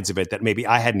 other sides of it that maybe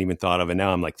I hadn't even thought of. And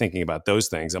now I'm like thinking about those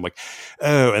things. I'm like,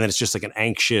 oh, and then it's just like an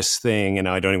anxious thing. And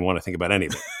now I don't even want to think about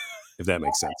anything, if that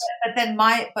makes sense. But then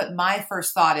my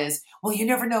first thought is, well, you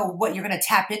never know what you're going to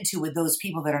tap into with those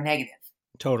people that are negative.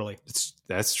 Totally.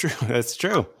 That's true. That's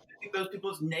true. I think those people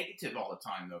is negative all the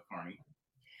time, though, Carney.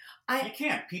 You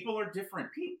can't. People are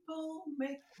different. People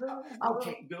make the world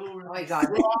go. Oh my God.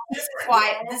 This is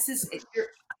why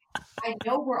I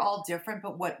know we're all different,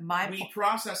 but we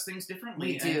process things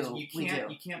differently. We do.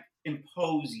 You can't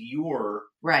impose your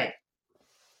right.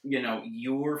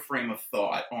 Your frame of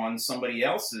thought on somebody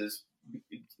else's.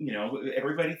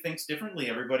 Everybody thinks differently.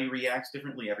 Everybody reacts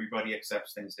differently. Everybody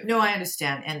accepts things differently. No, I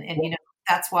understand, and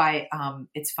that's why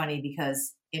it's funny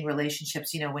because in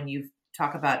relationships, when you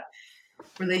talk about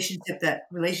relationships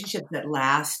that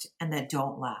last and that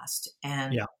don't last,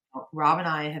 and Rob and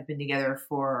I have been together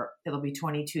it'll be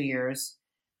 22 years,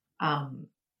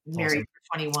 married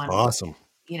for 21. Awesome.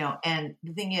 And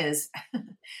the thing is,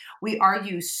 we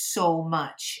argue so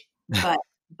much, but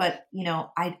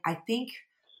I think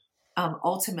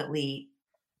ultimately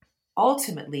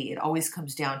it always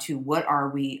comes down to what are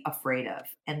we afraid of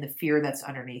and the fear that's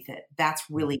underneath it. That's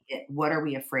really it. What are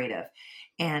we afraid of?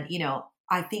 And,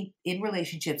 I think in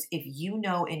relationships, if you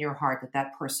know in your heart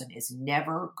that person is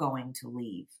never going to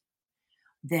leave,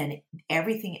 then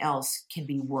everything else can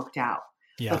be worked out.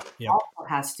 Yeah. But there also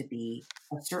has to be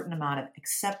a certain amount of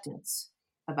acceptance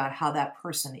about how that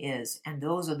person is. And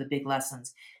those are the big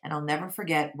lessons. And I'll never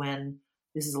forget when,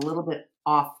 this is a little bit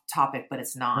off topic, but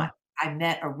it's not. I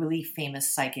met a really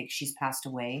famous psychic. She's passed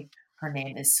away. Her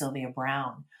name is Sylvia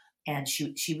Brown. And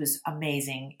she was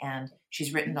amazing. And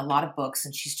she's written a lot of books.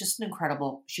 And she's just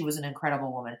she was an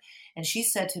incredible woman. And she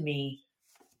said to me,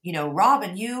 Rob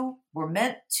and you were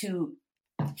meant to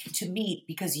meet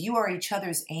because you are each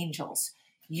other's angels.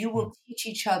 You will teach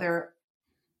each other.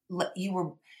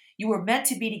 You were meant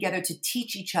to be together to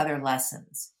teach each other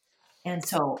lessons. And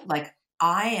so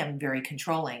I am very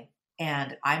controlling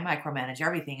and I micromanage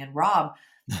everything. And Rob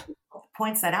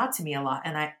points that out to me a lot.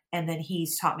 And then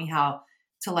he's taught me how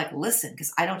to listen,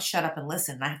 because I don't shut up and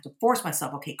listen. And I have to force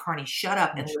myself. Okay, Carney, shut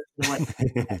up and listen to what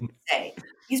I have to say.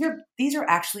 These are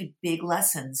actually big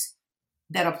lessons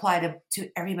that apply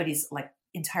to everybody's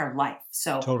entire life.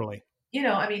 So totally,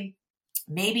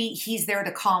 maybe he's there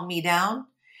to calm me down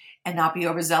and not be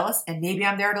overzealous. And maybe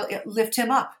I'm there to lift him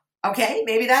up. Okay.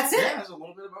 Maybe that's it. Yeah, there's a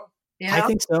little bit of both. I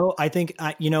think so. I think,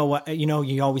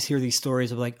 you always hear these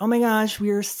stories of oh my gosh,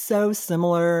 we are so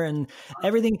similar and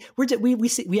everything. We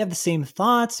have the same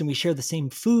thoughts and we share the same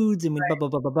foods and we blah, blah,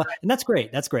 blah, blah, blah. And that's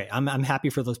great. That's great. I'm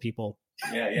happy for those people.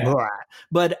 Yeah.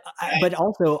 But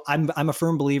also I'm a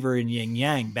firm believer in yin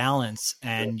yang balance,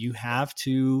 and you have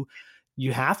to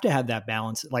have that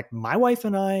balance. Like my wife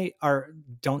and I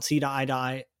don't see eye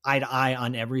to eye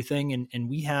on everything. And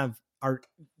we have our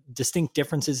distinct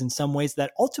differences in some ways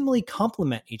that ultimately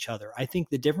complement each other. I think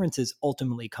the differences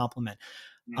ultimately complement.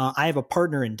 I have a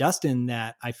partner in Dustin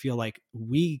that I feel like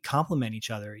we complement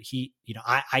each other.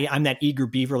 I'm that eager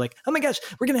beaver, oh my gosh,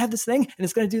 we're going to have this thing and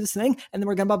it's going to do this thing. And then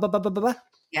we're going to blah, blah, blah, blah, blah.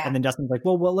 Yeah. And then Dustin's like,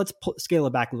 well, let's scale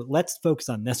it back. Let's focus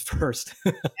on this first.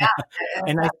 Yeah.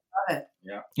 And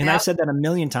I've said that a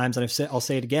million times, and I'll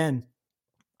say it again.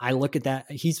 I look at that.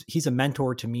 He's a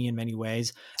mentor to me in many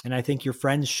ways. And I think your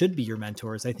friends should be your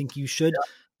mentors. I think you should,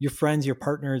 your friends, your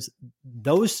partners,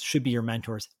 those should be your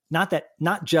mentors. Not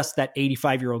just that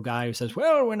 85-year-old guy who says,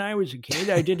 well, when I was a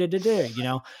kid, I did.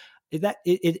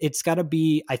 it's got to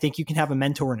be, I think you can have a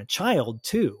mentor in a child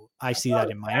too. I see that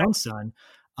in my own son.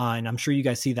 And I'm sure you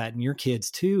guys see that in your kids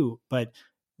too,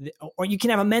 or you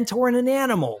can have a mentor in an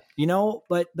animal,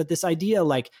 but this idea,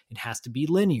 like, it has to be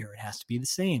linear. It has to be the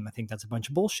same. I think that's a bunch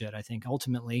of bullshit. I think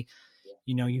ultimately,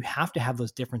 you have to have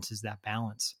those differences, that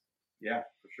balance. Yeah,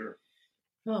 for sure.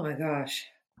 Oh my gosh.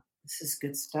 This is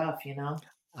good stuff,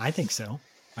 I think so.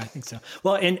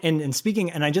 Well, and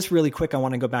speaking, and I just really quick, I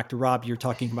want to go back to Rob. You're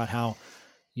talking about how,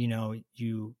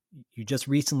 you just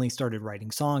recently started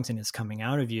writing songs and it's coming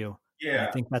out of you. Yeah.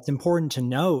 I think that's important to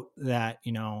note that,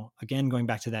 again, going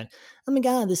back to that, oh my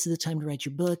God, this is the time to write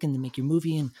your book and to make your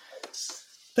movie. And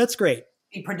that's great.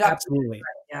 Be productive. Absolutely.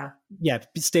 Yeah. Yeah.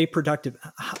 Stay productive.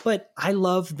 But I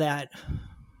love that,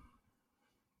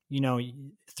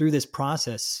 through this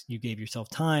process, you gave yourself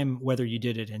time, whether you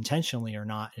did it intentionally or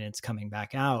not, and it's coming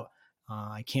back out.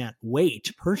 I can't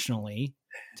wait personally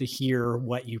to hear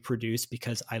what you produce,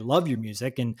 because I love your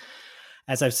music. And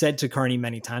as I've said to Carney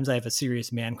many times, I have a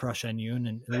serious man crush on you,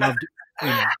 and loved,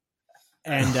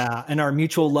 and our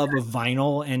mutual love of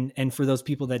vinyl. And for those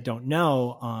people that don't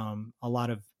know, a lot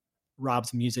of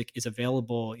Rob's music is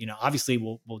available. Obviously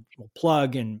we'll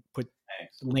plug and put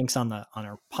links on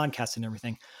our podcast and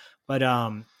everything. But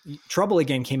Trouble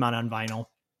Again came out on vinyl,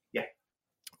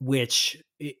 which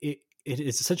it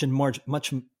is such a much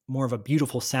more of a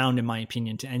beautiful sound, in my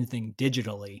opinion, to anything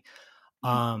digitally.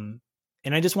 And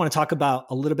I just want to talk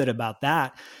a little bit about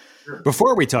that.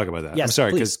 Before we talk about that, yes, I'm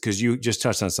sorry, because you just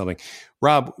touched on something.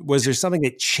 Rob, was there something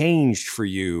that changed for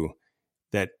you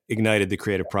that ignited the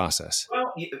creative process?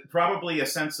 Well, probably a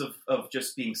sense of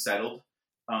just being settled.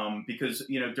 Because,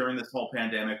 during this whole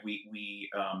pandemic, we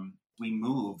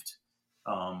moved,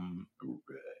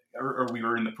 or we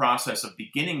were in the process of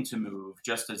beginning to move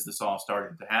just as this all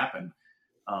started to happen.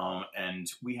 And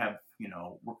we have,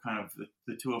 we're kind of,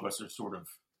 the two of us are sort of,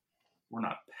 we're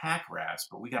not pack rats,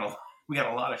 but we got a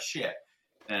lot of shit.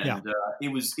 And it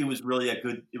was really a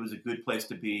good place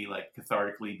to be, like,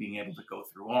 cathartically being able to go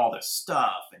through all this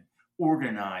stuff and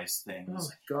organize things. Oh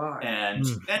my God.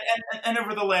 And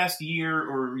over the last year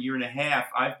or year and a half,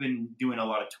 I've been doing a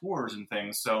lot of tours and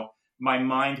things. So my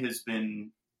mind has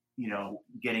been,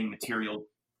 getting material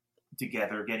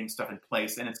together, getting stuff in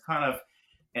place. And it's kind of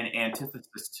an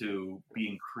antithesis to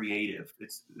being creative.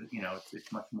 It's,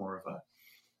 it's much more of a,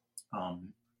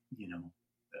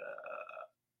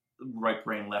 right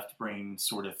brain, left brain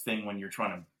sort of thing when you're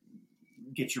trying to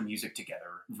get your music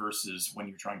together versus when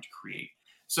you're trying to create.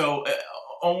 So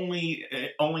only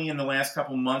in the last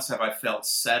couple months have I felt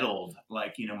settled.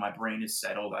 Like, my brain is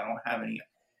settled. I don't have any,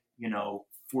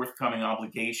 forthcoming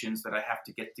obligations that I have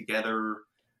to get together.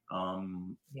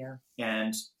 And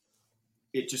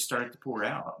it just started to pour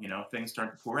out. Things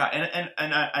started to pour out,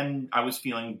 and I was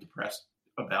feeling depressed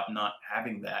about not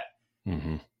having that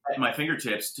at my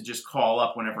fingertips to just call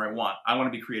up whenever I want. I want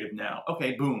to be creative now.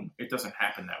 Okay, boom. It doesn't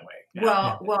happen that way.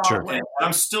 Well, sure. And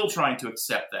I'm still trying to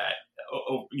accept that.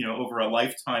 Over a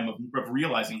lifetime of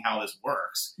realizing how this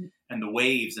works and the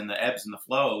waves and the ebbs and the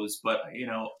flows. But,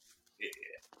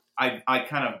 I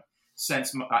kind of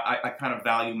sense, I kind of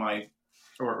value I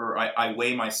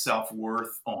weigh my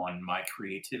self-worth on my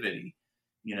creativity,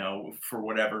 for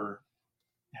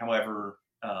however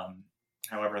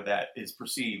that is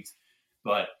perceived.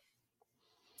 But,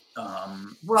 so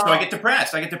I get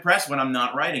depressed. I get depressed when I'm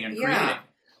not writing and creating.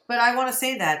 But I want to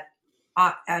say that,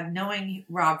 knowing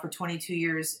Rob for 22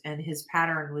 years and his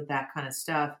pattern with that kind of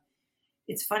stuff,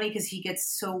 it's funny because he gets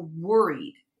so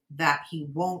worried that he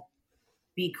won't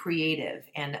be creative.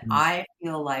 And I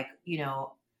feel like,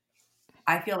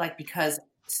 because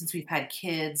since we've had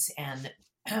kids and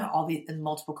all the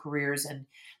multiple careers and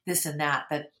this and that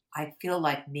I feel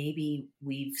like maybe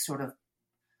we've sort of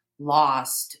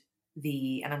lost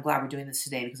and I'm glad we're doing this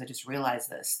today because I just realized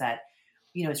this, that,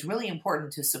 it's really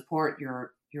important to support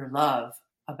your love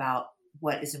about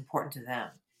what is important to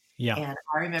them. Yeah. And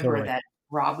I remember that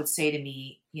Rob would say to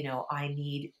me, I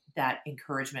need that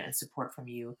encouragement and support from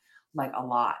you, like, a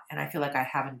lot. And I feel like I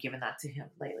haven't given that to him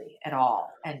lately at all.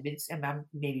 And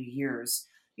maybe years,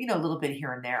 a little bit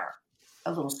here and there,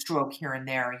 a little stroke here and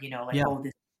there,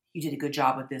 you did a good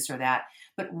job with this or that,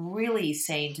 but really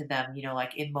saying to them,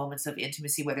 like, in moments of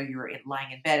intimacy, whether you're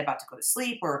lying in bed about to go to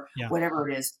sleep or whatever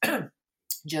it is,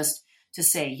 just to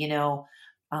say,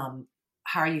 how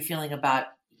are you feeling about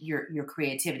your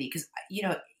creativity? Because,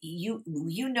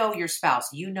 you know your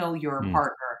spouse, your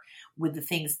partner with the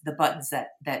things, the buttons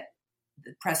that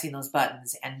pressing those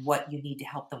buttons and what you need to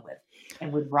help them with.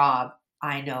 And with Rob,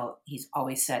 I know he's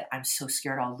always said, I'm so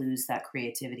scared I'll lose that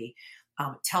creativity.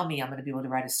 tell me I'm going to be able to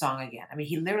write a song again. I mean,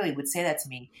 he literally would say that to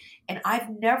me. And I've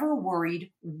never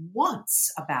worried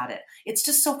once about it. It's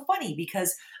just so funny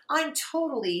because I'm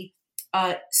totally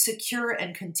secure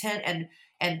and content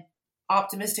and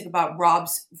optimistic about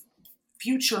Rob's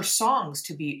future songs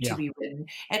to be written.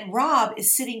 And Rob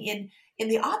is sitting in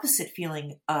the opposite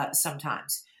feeling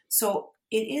sometimes. So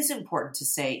it is important to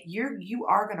say you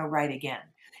are going to write again.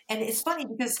 And it's funny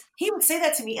because he would say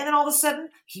that to me, and then all of a sudden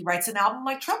he writes an album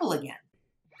like Trouble again.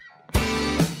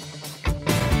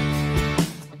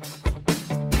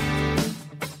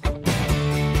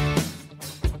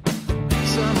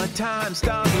 Summertime,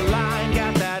 stars align,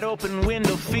 got that open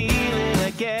window feeling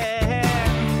again.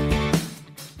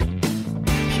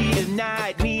 Heat of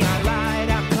night, neon light,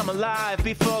 I've come alive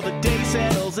before the day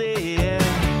settles in.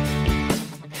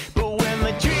 But when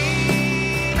the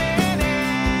dream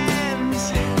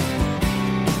ends,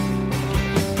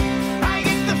 I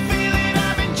get the feeling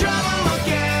I'm in trouble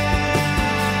again.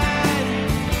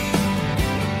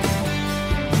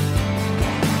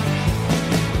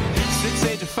 6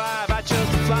 age of 5, I chose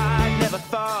to fly. Never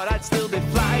thought I'd still be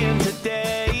flying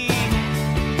today.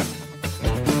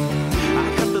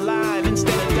 I come alive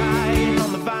instead of dying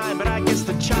on the vine, but I guess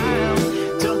the child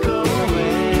don't go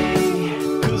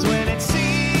away. 'Cause when it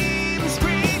seems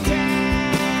pretend,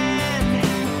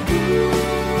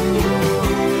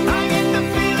 I get the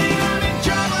feeling I'm in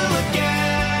trouble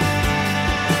again.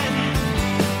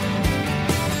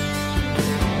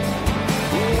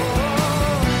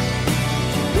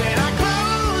 When I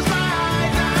close my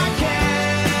eyes, I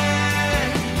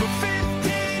can for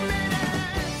 15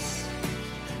 minutes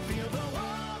feel the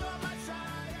world on my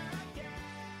side again.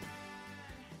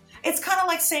 It's kind of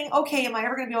like saying, okay, am I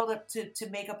ever going to be able to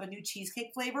make up a new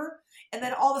cheesecake flavor? And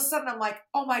then all of a sudden I'm like,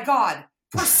 oh my God,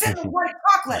 persimmon white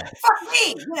chocolate. Fuck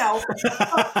me, you know.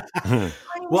 I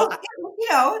mean, Well, you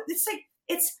know, it's like,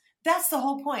 that's the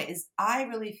whole point is I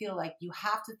really feel like you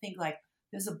have to think like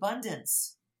there's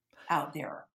abundance out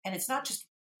there. And it's not just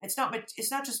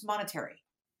monetary.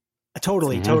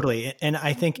 Totally. And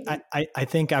I think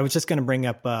I was just going to bring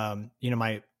up,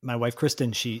 my wife,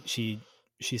 Kristen, she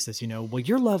says, well,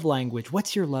 your love language,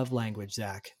 what's your love language,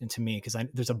 Zach? And to me, because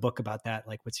there's a book about that,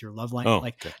 like, what's your love language? Oh,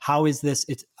 like, okay. how is this?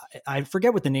 I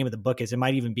forget what the name of the book is. It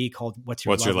might even be called What's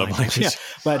Your Love Language? Language? Yeah.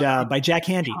 But by Jack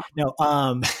Handy. No,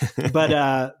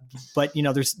 but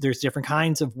there's different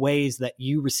kinds of ways that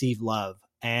you receive love.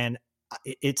 And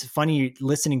it's funny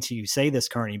listening to you say this,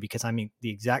 Carney, because I mean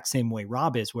the exact same way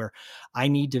Rob is, where I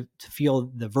need to feel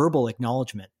the verbal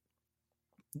acknowledgement.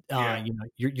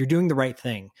 You're doing the right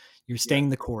thing. You're staying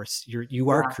the course. You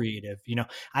are creative.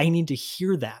 I need to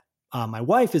hear that. My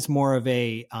wife is more of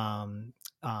a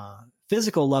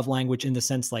physical love language in the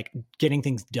sense like getting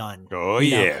things done.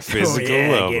 Physical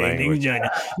love language.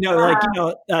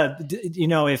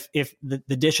 If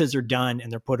the dishes are done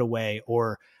and they're put away,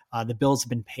 or the bills have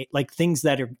been paid, like things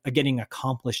that are getting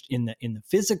accomplished in the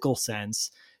physical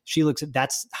sense. She looks at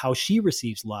that's how she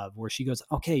receives love, where she goes,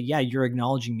 okay, yeah, you're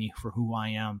acknowledging me for who I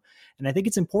am. And I think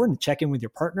it's important to check in with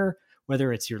your partner,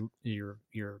 whether it's your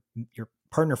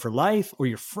partner for life or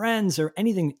your friends or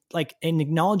anything, like, and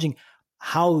acknowledging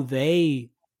how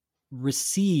they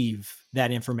receive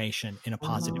that information in a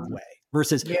positive way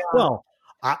versus, well,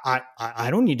 I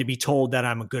don't need to be told that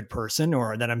I'm a good person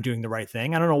or that I'm doing the right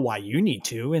thing. I don't know why you need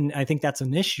to. And I think that's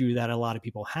an issue that a lot of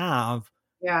people have.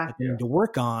 That they need to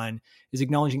work on is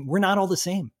acknowledging we're not all the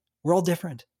same. We're all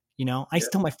different. I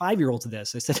tell my 5-year-olds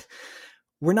this. I said,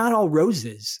 we're not all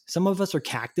roses. Some of us are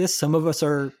cactus. Some of us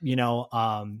are, Venus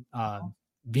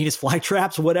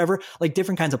flytraps, whatever, like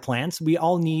different kinds of plants. We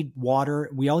all need water.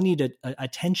 We all need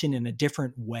attention in a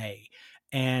different way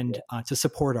and to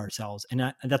support ourselves.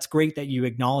 And that's great that you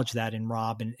acknowledge that in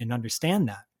Rob and understand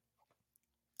that.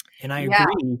 And I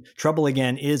agree. Trouble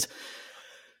Again is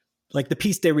like the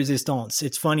piece de resistance.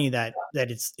 It's funny that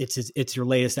it's your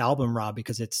latest album, Rob,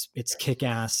 because it's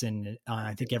kick-ass, and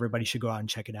I think everybody should go out and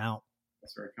check it out.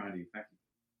 That's very kind of you. Thank you.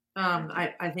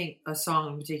 I think a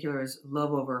song in particular is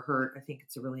 "Love Over Hurt." I think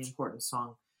it's a really important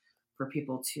song for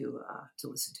people to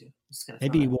listen to. I'm just gonna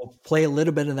maybe we'll play a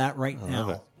little bit of that right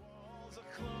now.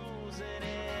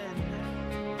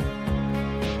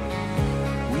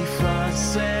 We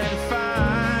fuss and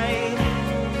fight,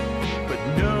 but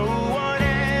no one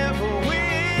ever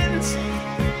wins.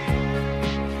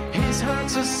 His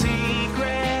heart's a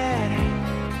secret,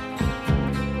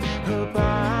 her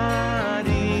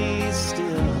body's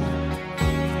still.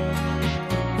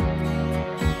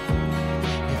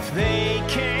 If they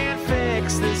can't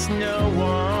fix this, no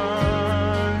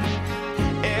one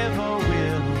ever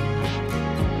will.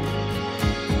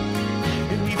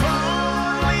 And we've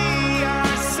only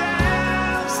ourselves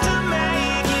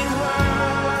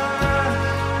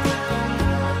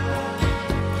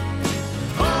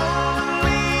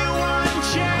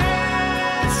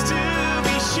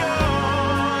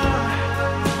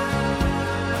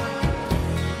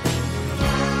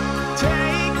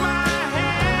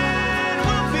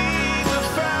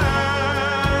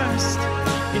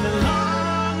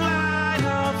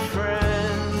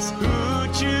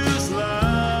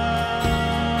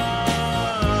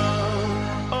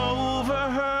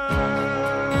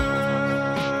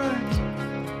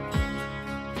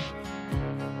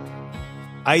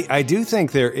I do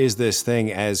think there is this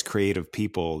thing as creative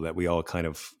people that we all kind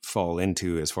of fall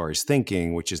into as far as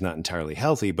thinking, which is not entirely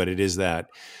healthy, but it is that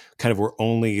kind of we're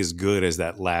only as good as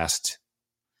that last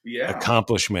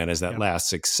accomplishment, as that last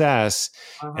success.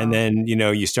 And then,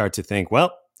 you start to think,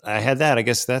 well, I had that. I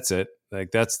guess that's it.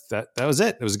 Like that was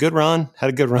it. It was a good run.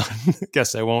 Had a good run.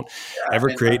 Guess I won't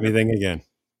ever create anything again.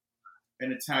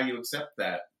 And it's how you accept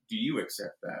that. Do you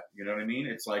accept that? You know what I mean?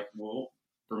 It's like, well,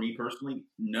 for me personally,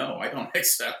 no, I don't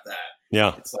accept that.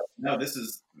 Yeah. It's like, no, this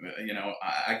is,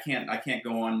 I can't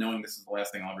go on knowing this is the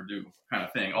last thing I'll ever do kind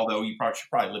of thing. Although you should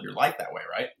probably live your life that way,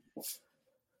 right?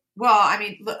 Well, I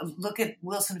mean, look at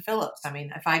Wilson Phillips. I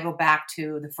mean, if I go back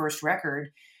to the first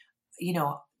record,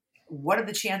 what are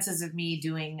the chances of me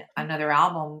doing another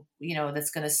album,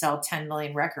 that's going to sell 10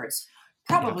 million records?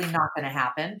 Probably not going to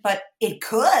happen, but it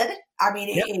could. I mean,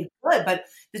 it could, but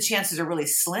the chances are really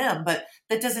slim. But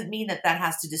that doesn't mean that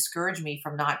has to discourage me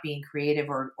from not being creative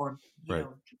or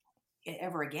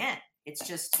ever again. It's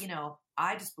just,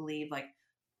 I just believe like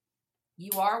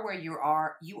you are where you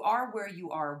are. You are where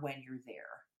you are when you're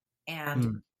there,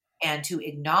 and to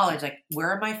acknowledge like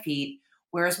where are my feet,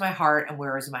 where is my heart, and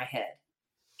where is my head,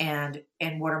 and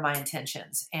what are my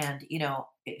intentions, and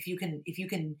if you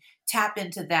can tap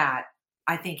into that.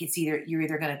 I think you're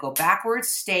either going to go backwards,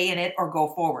 stay in it, or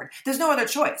go forward. There's no other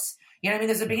choice. You know what I mean?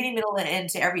 There's a beginning, middle, and end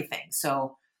to everything.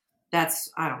 So I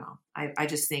don't know. I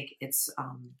just think it's,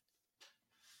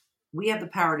 we have the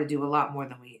power to do a lot more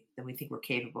than we think we're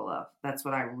capable of. That's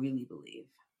what I really believe.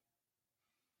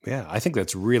 Yeah, I think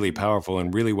that's really powerful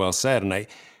and really well said. And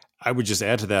I would just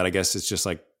add to that, I guess it's just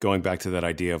like going back to that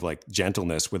idea of like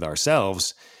gentleness with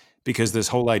ourselves. Because this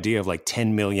whole idea of like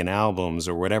 10 million albums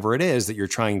or whatever it is that you're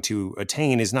trying to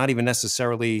attain is not even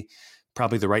necessarily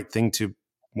probably the right thing to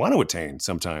want to attain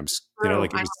sometimes. True.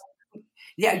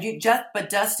 But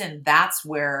Dustin, that's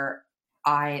where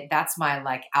that's my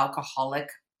like alcoholic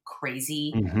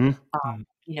crazy,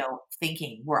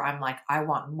 thinking where I'm like, I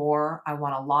want more, I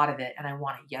want a lot of it, and I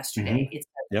want it yesterday.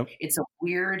 It's a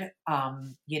weird,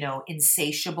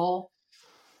 insatiable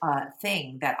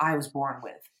thing that I was born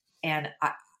with. And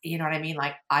you know what I mean?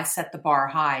 Like I set the bar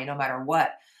high no matter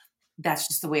what. That's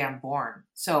just the way I'm born.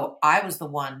 So I was the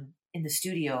one in the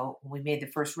studio when we made the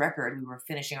first record. We were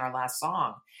finishing our last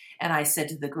song. And I said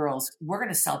to the girls, we're going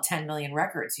to sell 10 million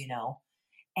records,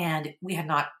 And we had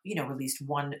not, released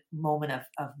one moment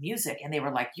of music. And they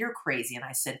were like, you're crazy. And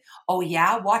I said, oh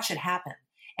yeah, watch it happen.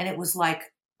 And it was like,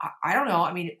 I don't know.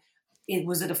 I mean,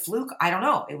 was it a fluke? I don't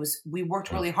know. We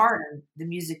worked really hard and the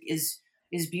music is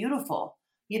beautiful.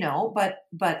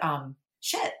 But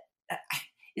shit,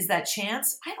 is that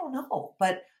chance? I don't know,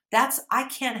 but I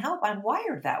can't help. I'm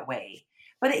wired that way,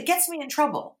 but it gets me in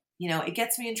trouble. It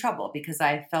gets me in trouble because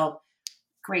I felt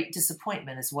great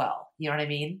disappointment as well. You know what I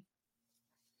mean?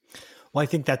 Well, I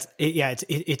think that's it. Yeah.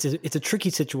 It's a tricky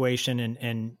situation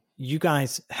and you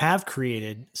guys have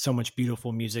created so much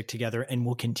beautiful music together and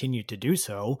will continue to do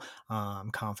so.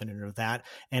 I'm confident of that.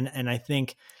 And I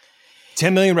think,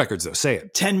 10 million records, though. Say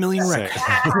it. 10 million records.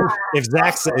 If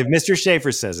Mr.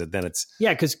 Schaefer says it, then it's...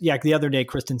 Yeah, because the other day,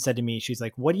 Kristen said to me, she's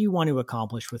like, what do you want to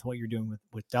accomplish with what you're doing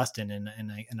with Dustin? And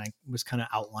I was kind of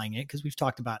outlining it because we've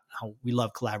talked about how we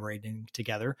love collaborating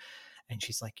together. And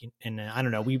she's like, and I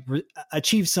don't know, we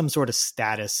achieved some sort of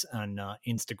status on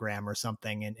Instagram or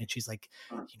something. And she's like,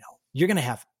 you're going to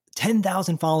have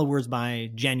 10,000 followers by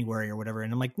January or whatever.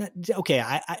 And I'm like, okay,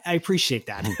 I appreciate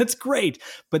that. That's great.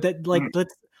 But that like,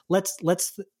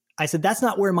 I said, that's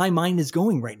not where my mind is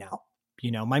going right now.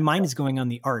 My mind is going on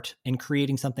the art and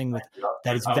creating something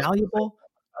that is valuable.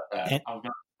 I'm going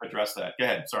to address that. Go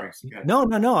ahead. Sorry. Go ahead.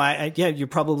 No. You're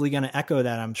probably going to echo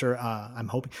that. I'm sure. I'm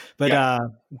hoping,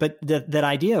 but that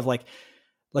idea of like,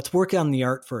 let's work on the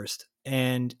art first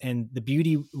and the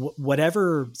beauty,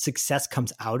 whatever success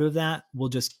comes out of that will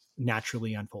just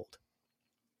naturally unfold.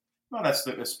 Well, that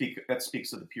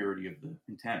speaks to the purity of the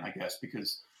intent, I guess,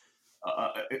 because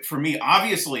for me,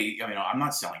 obviously, I'm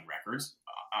not selling records.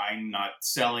 I'm not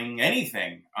selling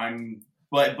anything.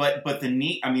 But the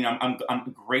need.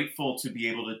 I'm grateful to be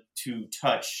able to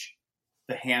touch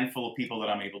the handful of people that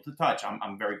I'm able to touch.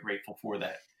 I'm very grateful for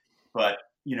that. But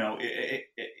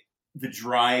the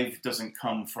drive doesn't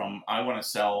come from I want to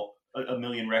sell a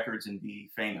million records and be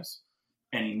famous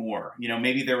anymore.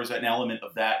 Maybe there was an element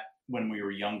of that when we were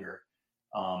younger.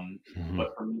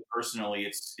 But for me personally,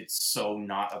 it's so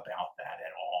not about that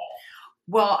at all.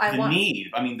 Well,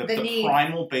 the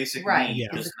primal basic need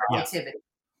is creativity.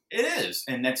 It is,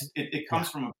 and it comes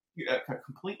from a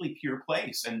completely pure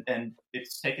place, and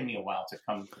it's taken me a while to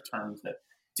come to terms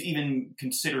to even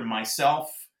consider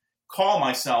call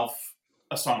myself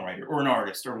a songwriter or an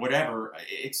artist or whatever.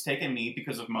 It's taken me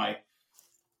because of my,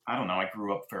 I don't know, I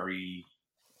grew up very,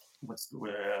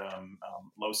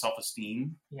 low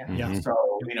self-esteem. Yeah. Mhm. So,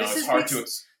 This it's is hard big-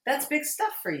 That's big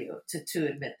stuff for you to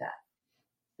admit that.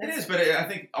 it is, but I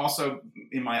think also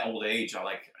in my old age,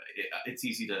 it's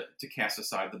easy to cast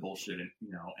aside the bullshit and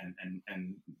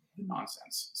the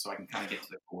nonsense, so I can kind of get to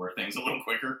the core of things a little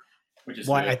quicker, which is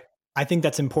good. I think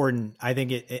that's important. I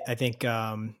think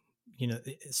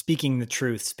speaking the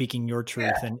truth, speaking your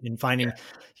truth, and finding,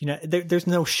 there's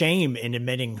no shame in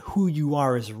admitting who you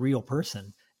are as a real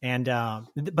person. And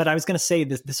but I was going to say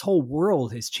this whole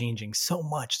world is changing so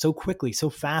much, so quickly,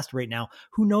 so fast right now.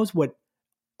 Who knows what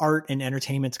art and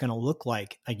entertainment's going to look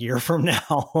like a year from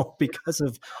now because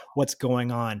of what's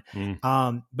going on.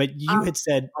 But you had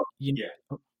said,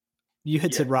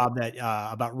 said, Rob, that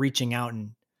about reaching out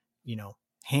and,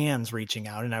 hands reaching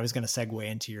out. And I was going to segue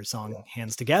into your song,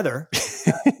 Hands Together.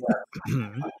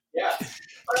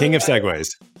 King of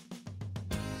segues.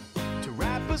 To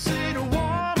wrap us in a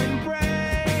warm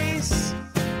embrace,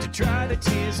 to dry the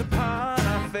tears upon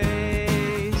our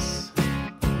face,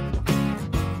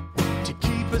 to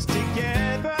keep us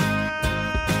together,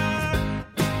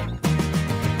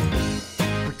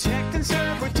 protect and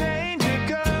serve where danger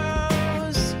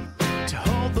goes, to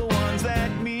hold the ones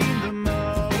that mean the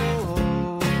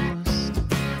most,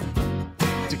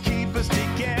 to keep us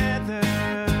together.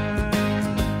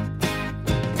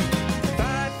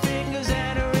 Five fingers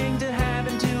entering to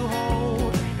heaven to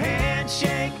hold,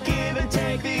 handshake, give and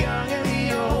take, the young and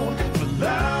the old. For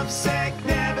love's sake,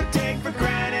 never take for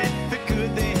granted the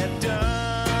good they have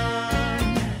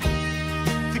done,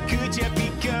 the good yet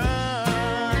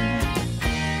begun.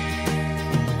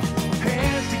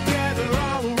 Hands together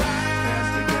all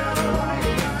around,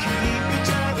 keep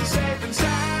each other safe and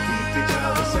sound,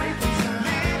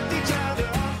 lift each other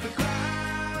off the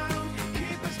ground,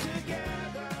 keep us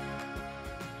together.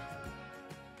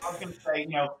 I was going to say,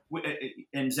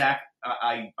 and Zach,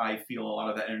 I feel a lot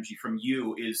of that energy from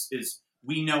you is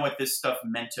we know what this stuff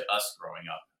meant to us growing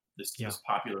up, this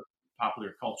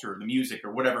popular culture, the music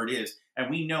or whatever it is, and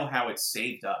we know how it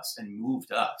saved us and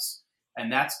moved us,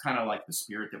 and that's kind of like the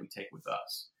spirit that we take with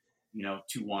us,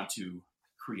 to want to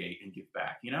create and give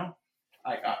back.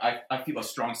 I feel a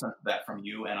strong sense of that from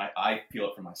you, and I feel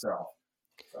it for myself.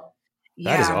 So.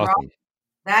 That is Rob, awesome.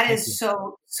 that is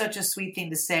such a sweet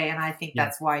thing to say, and I think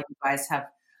that's why you guys have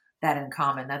that in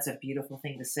common. That's a beautiful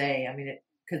thing to say. I mean,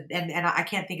 and I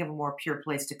can't think of a more pure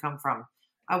place to come from.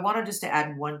 I wanted just to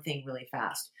add one thing really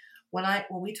fast. When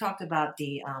we talked about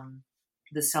the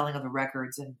selling of the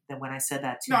records, and then when I said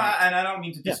that too, and I don't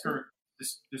mean to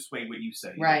dissuade what you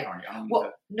said, right? Carney. I don't mean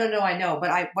Well, no, I know,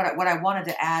 but what I wanted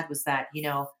to add was that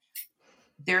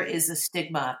there is a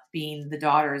stigma being the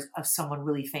daughters of someone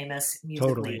really famous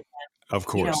musically. Totally. Of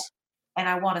course. And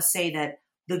I want to say that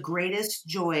the greatest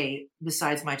joy,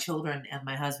 besides my children and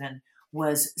my husband,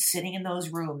 was sitting in those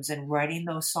rooms and writing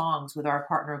those songs with our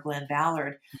partner, Glenn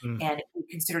Ballard. And we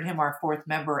considered him our fourth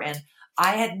member. And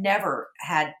I had never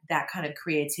had that kind of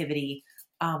creativity,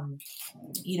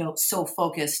 so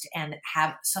focused and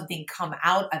have something come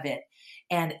out of it.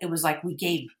 And it was like we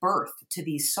gave birth to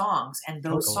these songs, and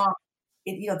those songs,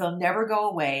 they'll never go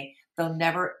away.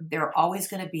 They're always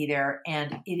going to be there.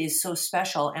 And it is so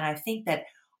special. And I think that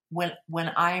when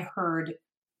I heard,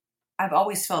 I've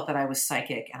always felt that I was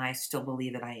psychic, and I still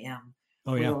believe that I am.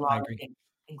 Oh with yeah, a lot I of agree. things,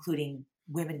 including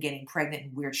women getting pregnant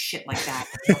and weird shit like that.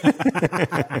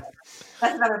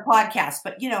 That's another podcast.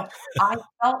 But, I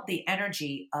felt the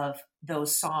energy of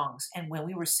those songs. And when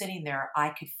we were sitting there, I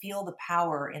could feel the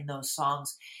power in those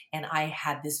songs. And I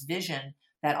had this vision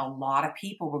that a lot of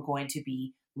people were going to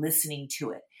be listening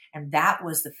to it. And that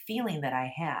was the feeling that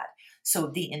I had. So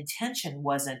the intention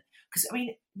wasn't, because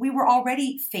we were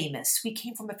already famous. We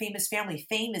came from a famous family.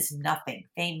 Fame is nothing.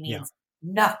 Fame means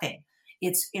nothing.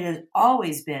 It has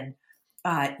always been,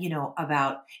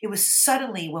 about, it was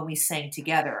suddenly when we sang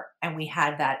together and we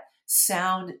had that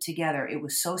sound together. It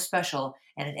was so special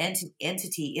and an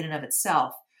entity in and of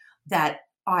itself that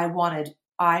I'm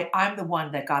the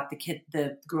one that got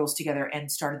the girls together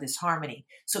and started this harmony.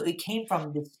 So it came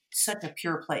from such a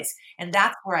pure place. And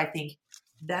that's where I think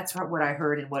that's what I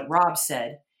heard and what Rob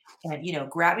said. And,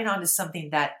 grabbing onto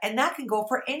something that can go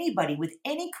for anybody with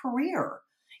any career.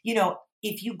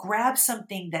 If you grab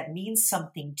something that means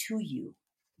something to you,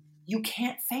 you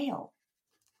can't fail.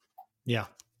 Yeah.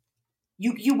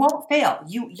 You won't fail.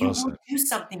 You will do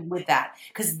something with that,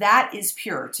 because that is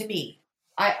pure to me.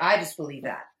 I just believe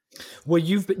that. Well,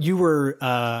 you were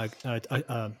a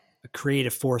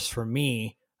creative force for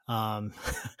me. I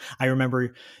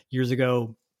remember years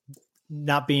ago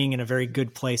not being in a very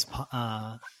good place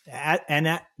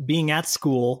being at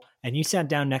school, and you sat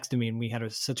down next to me and we had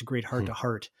such a great heart to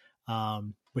heart,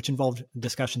 which involved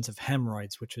discussions of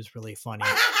hemorrhoids, which was really funny.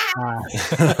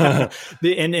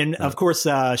 And of course,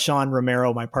 Sean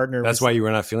Romero, my partner. That's why you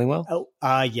were not feeling well?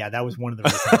 Yeah, that was one of the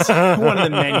reasons. One of the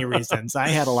many reasons. I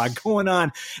had a lot going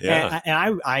on. Yeah.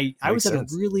 And I was sense. at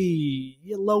a really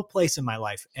low place in my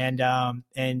life. And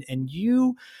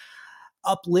you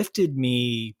uplifted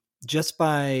me just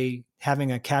by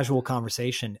having a casual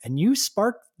conversation, and you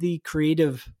sparked the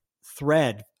creative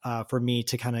thread for me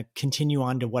to kind of continue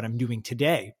on to what I'm doing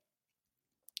today.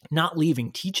 Not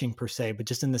leaving teaching per se, but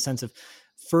just in the sense of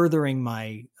furthering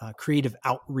my creative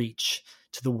outreach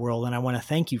to the world. And I want to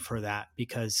thank you for that,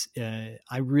 because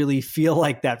I really feel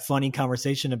like that funny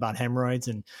conversation about hemorrhoids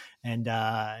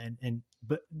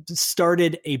but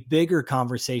started a bigger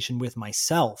conversation with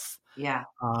myself. Yeah.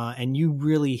 And you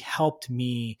really helped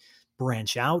me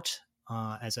branch out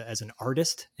as an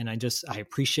artist. And I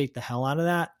appreciate the hell out of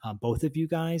that. Both of you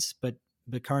guys, but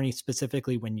Carney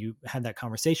specifically, when you had that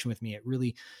conversation with me, it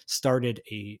really started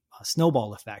a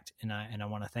snowball effect. And I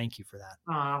want to thank you for that.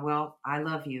 Well, I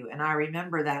love you. And I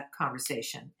remember that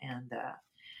conversation, and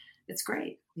it's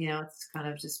great. It's kind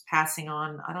of just passing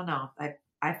on. I don't know.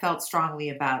 I feel strongly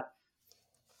about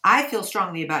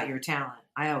your talent.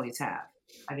 I always have.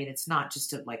 I mean, it's not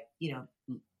just to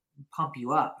pump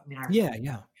you up. I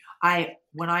mean,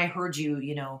 when I heard you,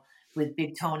 with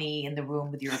Big Tony in the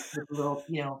room with your little,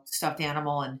 stuffed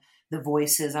animal and the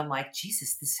voices, I'm like,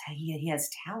 Jesus, he has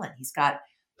talent. He's got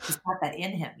that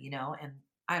in him, and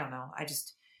I don't know.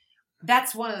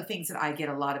 That's one of the things that I get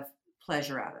a lot of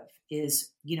pleasure out of is,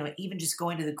 even just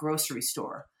going to the grocery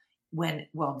store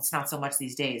it's not so much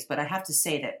these days, but I have to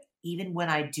say that even when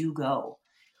I do go,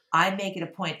 I make it a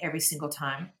point every single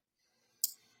time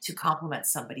to compliment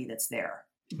somebody that's there.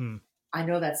 Mm. I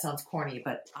know that sounds corny,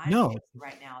 but I know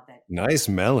right now that nice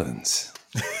melons.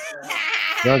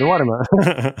 No, the watermelon.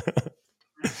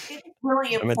 It's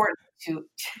really important to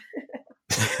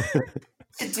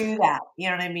do that. You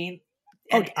know what I mean?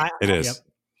 And, it is. Yep.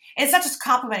 It's not just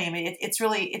complimenting. I mean, it's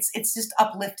really it's just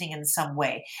uplifting in some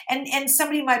way. And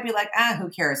somebody might be like, who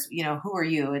cares? Who are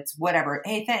you? It's whatever.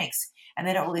 Hey, thanks. And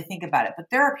they don't really think about it. But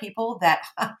there are people that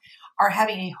are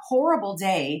having a horrible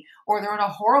day, or they're in a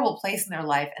horrible place in their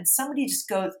life, and somebody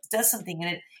just does something,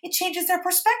 and it changes their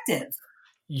perspective.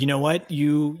 You know what?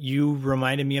 You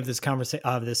reminded me of this conversation,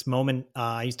 of this moment.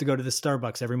 I used to go to the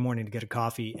Starbucks every morning to get a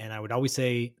coffee, and I would always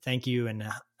say thank you and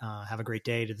have a great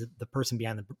day to the person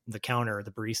behind the counter,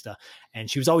 the barista. And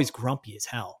she was always grumpy as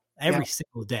hell every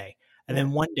single day. And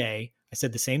then one day I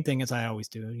said the same thing as I always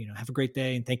do, have a great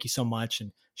day and thank you so much.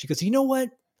 And she goes, you know what?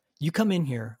 You come in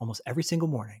here almost every single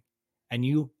morning and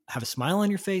you have a smile on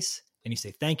your face and you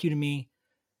say thank you to me.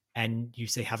 And you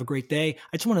say, have a great day.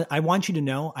 I want you to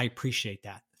know, I appreciate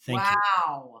that. Thank you.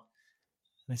 Wow.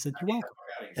 And I said, you're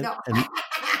welcome.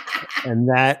 And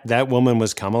that woman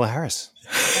was Kamala Harris.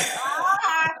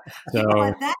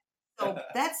 So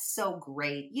that's so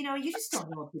great. You just don't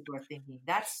know what people are thinking.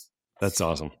 That's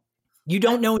awesome. You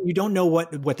don't know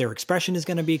what their expression is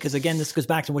going to be. Because again, this goes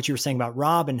back to what you were saying about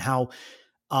Rob and how,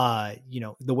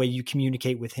 the way you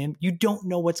communicate with him, you don't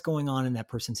know what's going on in that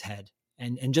person's head.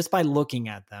 And just by looking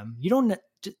at them,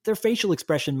 their facial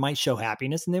expression might show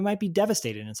happiness and they might be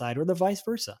devastated inside, or the vice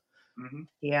versa. Mm-hmm.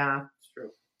 Yeah, it's true.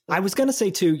 I was going to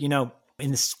say too, in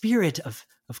the spirit of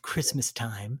Christmas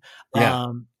time,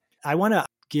 I want to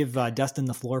give Dustin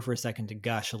the floor for a second to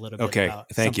gush a little bit. Okay,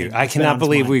 thank you. I cannot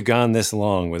believe we've gone this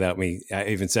long without me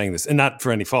even saying this, and not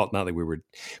for any fault, not that we were,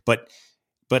 but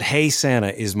 "Hey Santa"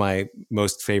 is my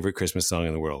most favorite Christmas song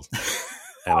in the world,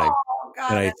 and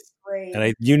that's great.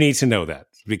 And you need to know that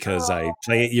because I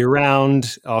play it year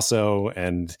round also,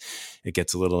 and it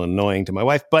gets a little annoying to my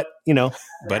wife, but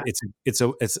it's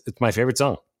my favorite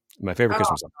song, my favorite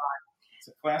Christmas song. It's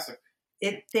a classic.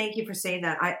 Thank you for saying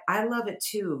that. I love it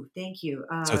too. Thank you.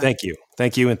 So thank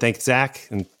you, and thank Zach,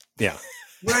 and yeah.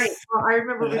 Right. Well, I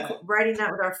remember writing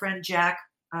that with our friend Jack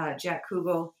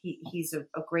Kugel. He's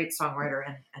a great songwriter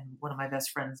and one of my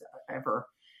best friends ever.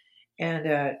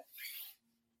 And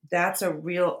that's a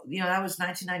real, that was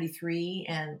 1993,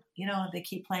 and they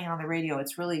keep playing on the radio.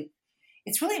 It's really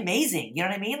amazing. You know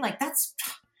what I mean? Like that's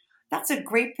a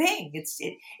great thing.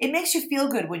 It makes you feel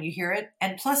good when you hear it.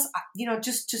 And plus,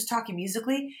 just talking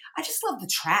musically, I just love the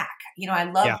track. I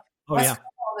love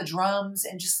all the drums,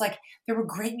 and just like there were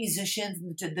great musicians.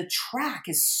 And the track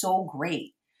is so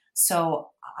great.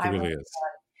 So it really is.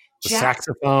 The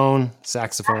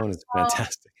saxophone is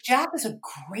fantastic. Jack is a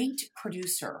great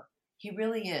producer. He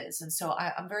really is. And so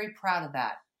I'm very proud of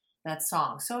that. that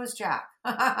song. So is Jack.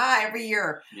 Every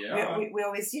year. Yeah. We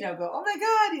always, go, oh my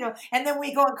God, and then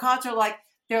we go in concert, like,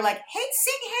 they're like, hey,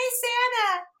 sing Hey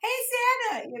Santa. Hey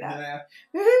Santa,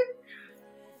 Yeah.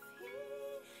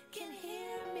 Can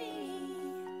hear me.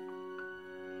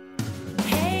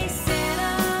 Hey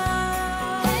Santa,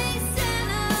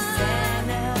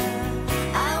 Santa,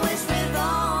 I wish with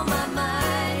all my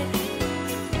might.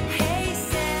 Hey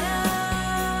Santa,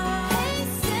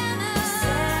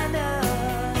 Santa,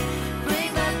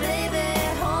 bring my baby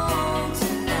home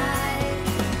tonight.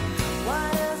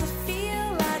 Why does it feel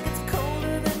like it's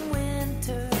colder than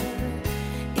winter,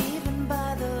 even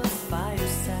by the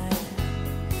fireside?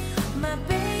 My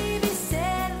baby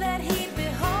said that he'd be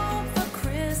home for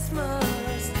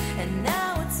Christmas, and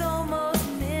now it's almost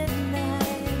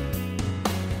midnight.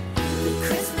 The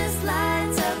Christmas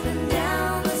lights up and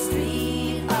down the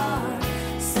street are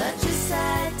such a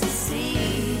sight to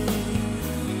see.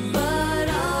 But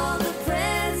all the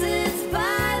presents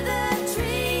by the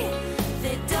tree,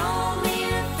 they don't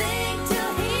mean a thing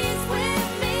till he's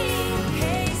with me.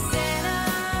 Hey Santa,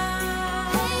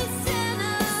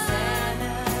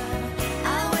 Santa,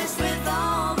 I wish with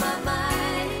all my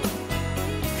might.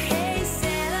 Hey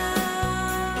Santa,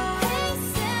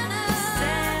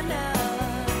 Santa,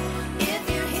 if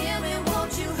you hear me,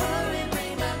 won't you hurry,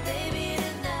 bring my baby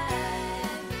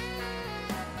tonight.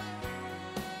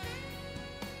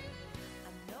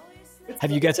 I know you said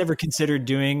Have you guys ever considered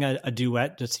doing a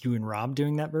duet, just you and Rob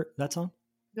doing that song?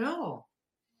 No.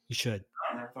 You should.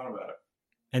 I never thought about it.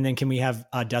 And then can we have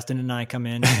Dustin and I come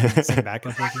in and sing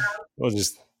backup with you? We'll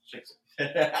just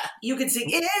You can sing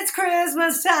It's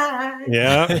Christmas Time.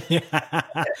 yeah, Yeah.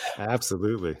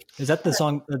 absolutely. Is that the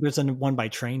song? There's one by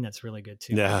Train that's really good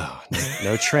too.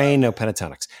 No Train, no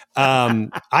Pentatonics.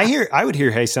 I would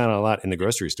hear Hey Santa a lot in the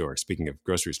grocery store. Speaking of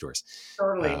grocery stores,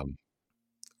 Totally.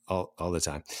 all the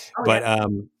time. Oh, But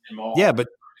In malls, yeah, but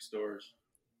stores.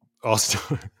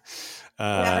 also,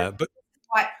 Yeah, but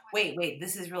Wait,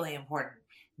 this is really important.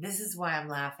 This is why I'm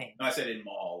laughing. No, I said in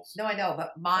malls. No, I know,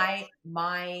 but my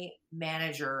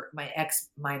manager,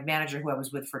 my manager who I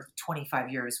was with for 25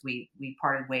 years, we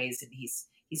parted ways, and he's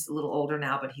a little older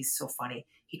now, but he's so funny.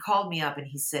 He called me up and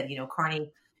he said,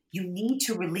 Carney, you need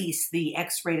to release the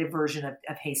X-rated version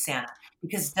of Hey Santa,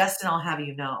 because Dustin, I'll have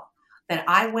you know that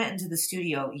I went into the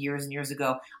studio years and years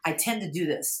ago. I tend to do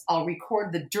this. I'll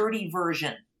record the dirty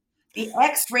version, the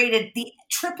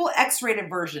triple X-rated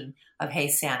version of Hey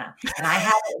Santa, and I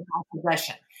have it in my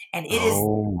possession. And it is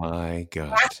oh my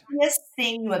God, the happiest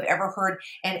thing you have ever heard.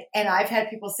 And I've had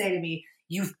people say to me,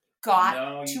 "You've got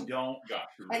No, to." you don't got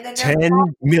to. And then 10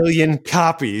 million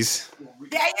copies.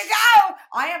 there you go.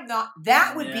 I am not.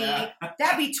 That would Yeah.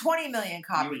 that'd be 20 million You would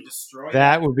copies. destroy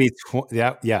That would be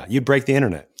yeah. You'd break the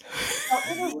internet. So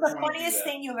it is the We're gonna do funniest that.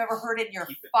 thing you've ever heard in your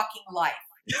Keep it. fucking life.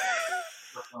 It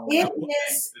It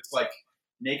is. It's like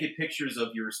naked pictures of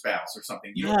your spouse or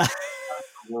something. You don't Yeah. have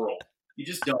the world. You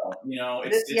just don't. Yeah.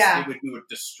 It would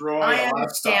destroy I a lot of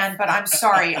understand, stuff. but I'm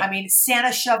sorry. I mean,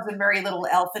 Santa shoved a merry little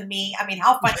elf in me. I mean,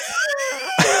 how funny.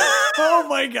 Oh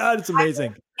my God, it's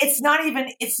amazing. It's not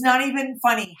even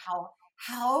funny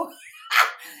how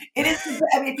it is.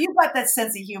 I mean, if you've got that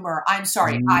sense of humor, I'm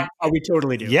sorry. Oh, we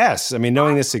totally do. Yes, I mean,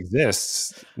 knowing this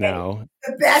exists now.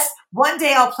 The best. One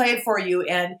day I'll play it for you,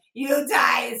 and you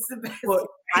die. It's the best. Well,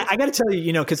 I got to tell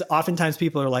you, because oftentimes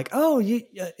people are like, "Oh, you,"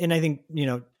 and I think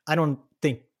I don't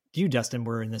think you, Dustin,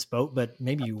 were in this boat, but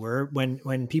maybe you were.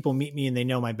 When people meet me and they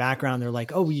know my background, they're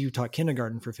like, "Oh, you taught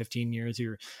kindergarten for 15 years.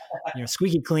 You're,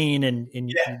 squeaky clean, and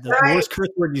the right. worst curse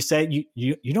word you say,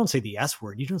 you don't say the S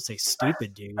word. You don't say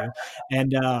stupid, do you?"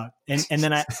 And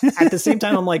then I, at the same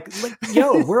time, I'm like,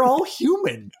 "Yo, we're all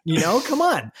human. Come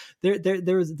on.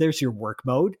 There's your work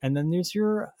mode, and then there's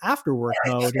your after work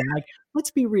mode, and like,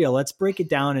 let's be real. Let's break it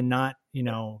down and not,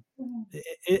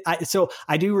 So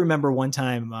I do remember one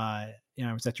time, I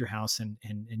was at your house and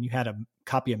you had a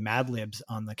copy of Mad Libs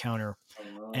on the counter,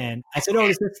 and I said, "Oh,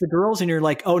 is this the girls?" And you're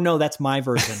like, "Oh no, that's my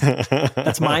version.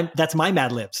 That's my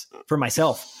Mad Libs for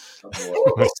myself."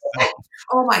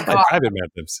 Oh my God. Private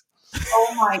methods.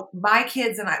 Oh my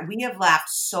kids and I, we have laughed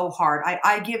so hard.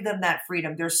 I give them that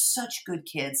freedom. They're such good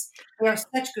kids. They are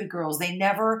such good girls. They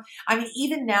never, I mean,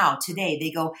 even now today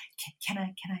they go, can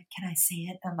I say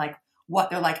it? I'm like, what?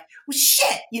 They're like, well,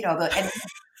 shit, and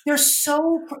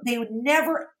they would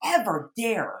never ever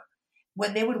dare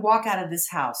when they would walk out of this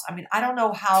house. I mean, I don't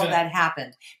know how that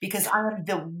happened, because I am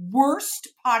the worst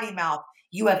potty mouth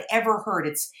you have ever heard.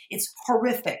 It's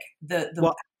horrific. How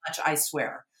much I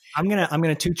swear. I'm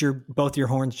gonna toot both your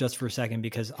horns just for a second,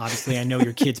 because obviously I know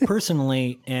your kids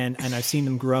personally, and I've seen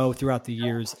them grow throughout the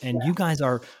years, and you guys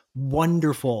are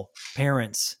wonderful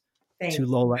parents to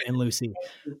Lola and Lucy.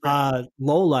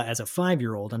 Lola, as a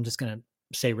 5-year-old, I'm just going to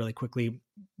say really quickly,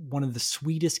 one of the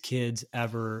sweetest kids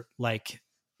ever. Like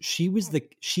she's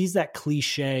that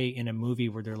cliche in a movie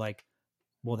where they're like,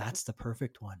 well, that's the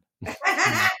perfect one.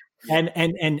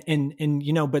 and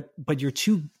you know, but your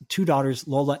two daughters,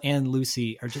 Lola and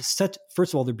Lucy, are just such,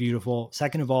 first of all, they're beautiful.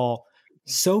 Second of all,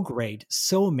 so great,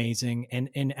 so amazing.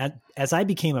 And as I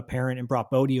became a parent and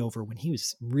brought Bodhi over when he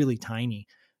was really tiny,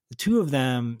 the two of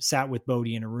them sat with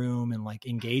Bodhi in a room and like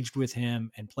engaged with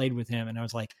him and played with him. And I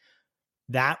was like,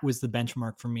 that was the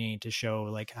benchmark for me to show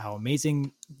like how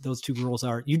amazing those two girls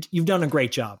are. You've done a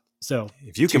great job. So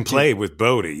if you can play with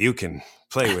Bodhi, you can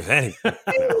play with any.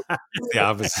 The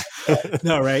opposite.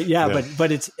 No, right? Yeah,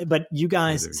 but you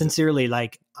guys sincerely,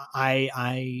 like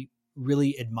I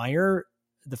really admire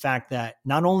the fact that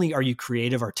not only are you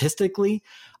creative artistically,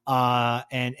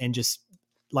 and just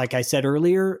like I said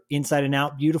earlier, inside and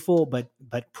out beautiful, but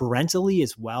parentally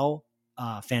as well,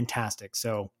 fantastic.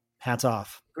 So hats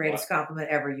off. Greatest compliment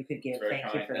ever you could give. Very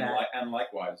Thank kind. you for that. And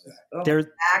likewise,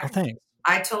 Zach. Thanks.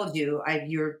 I told you,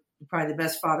 you're probably the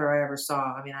best father I ever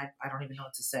saw. I mean, I don't even know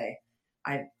what to say.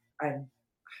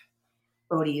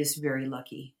 Bodhi is very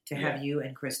lucky to have you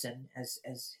and Kristen as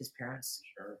his parents.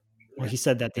 Sure. Well, he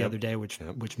said that the other day, which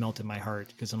melted my heart,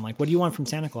 because I'm like, what do you want from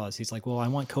Santa Claus? He's like, well, I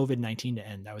want COVID-19 to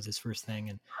end. That was his first thing.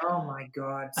 And oh my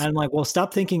God. I'm like, well,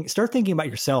 start thinking about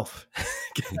yourself.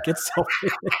 Get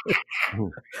selfish.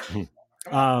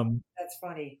 That's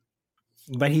funny.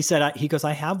 But he said, he goes,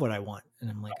 I have what I want. And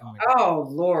I'm like, oh my God. Oh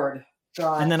Lord.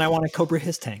 God. And then I want to Cobra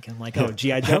his tank. And I'm like, oh,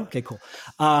 G.I. Joe? Okay, cool.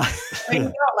 I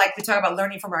mean, like we talk about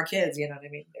learning from our kids, you know what I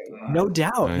mean? No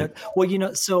doubt. Right. Well, you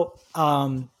know, so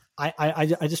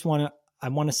I just want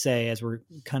to say, as we're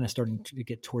kind of starting to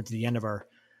get towards the end of our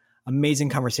amazing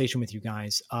conversation with you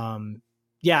guys,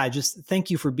 just thank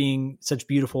you for being such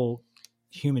beautiful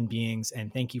human beings,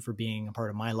 and thank you for being a part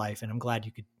of my life. And I'm glad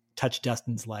you could touch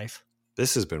Dustin's life.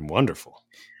 This has been wonderful.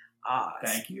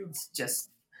 Thank you. It's just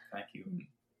Thank you.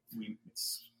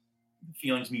 It's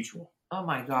feelings mutual. oh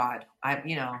my God. I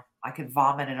could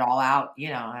vomit it all out,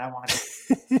 I don't want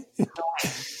to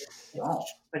go.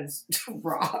 But it's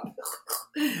Rob.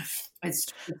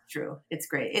 It's true. It's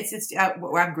great.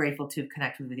 I'm grateful to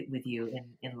connect with you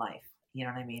in life. You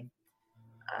know what I mean?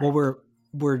 Well,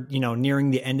 we're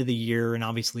nearing the end of the year, and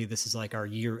obviously this is like our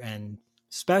year-end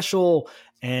special,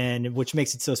 and which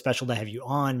makes it so special to have you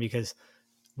on, because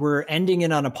we're ending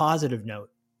it on a positive note.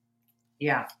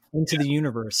 Yeah. Into the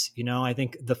universe. I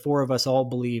think the four of us all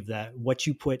believe that what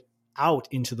you put out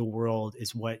into the world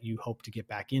is what you hope to get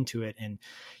back into it. And,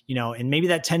 and maybe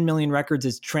that 10 million records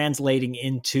is translating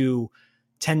into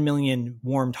 10 million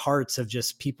warmed hearts of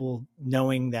just people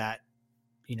knowing that,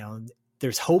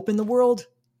 there's hope in the world.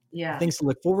 Yeah. Things to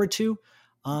look forward to.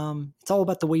 It's all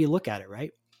about the way you look at it,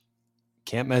 right?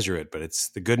 Can't measure it, but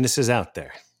the goodness is out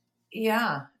there.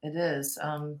 Yeah, it is.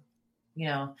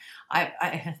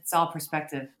 It's all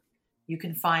perspective. You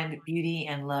can find beauty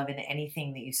and love in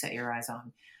anything that you set your eyes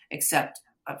on, except,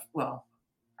 I'm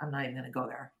not even going to go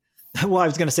there. Well, I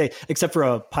was going to say, except for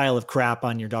a pile of crap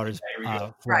on your daughter's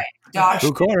right. Dog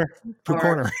per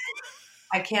corner.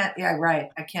 I can't. Yeah, right.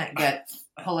 I can't get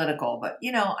political, but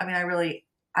you can. I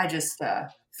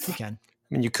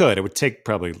mean, you could. It would take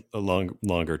probably a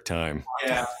longer time.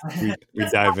 Yeah, we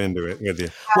dive into it with you.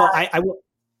 Well,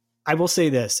 I will say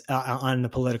this on the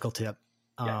political tip.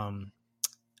 Yeah.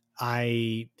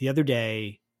 The other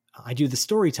day, I do the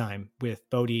story time with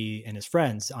Bodhi and his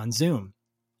friends on Zoom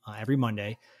every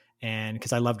Monday, and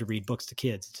because I love to read books to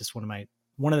kids, it's just one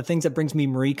of the things that brings me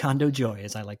Marie Kondo joy,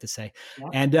 as I like to say.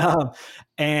 Yeah.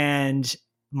 And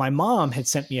my mom had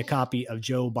sent me a copy of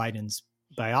Joe Biden's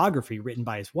biography written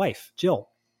by his wife, Jill,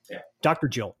 Dr.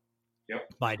 Jill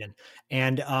Biden.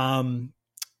 And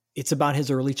it's about his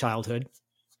early childhood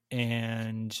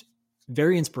and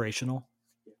very inspirational.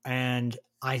 And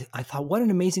I thought, what an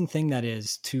amazing thing that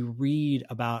is to read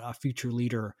about a future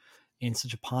leader in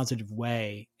such a positive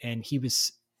way. And he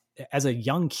was, as a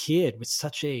young kid, was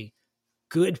such a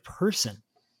good person,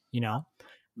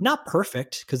 not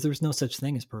perfect, because there's no such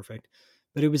thing as perfect,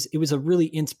 but it was a really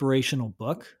inspirational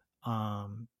book.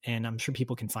 And I'm sure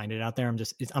people can find it out there.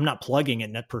 I'm not plugging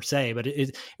it per se, but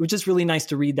it was just really nice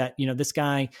to read that, this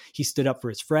guy, he stood up for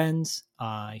his friends.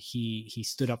 He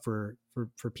stood up for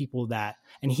people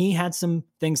and he had some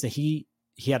things that he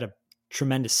had a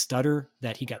tremendous stutter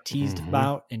that he got teased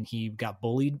about, and he got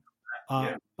bullied,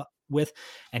 with,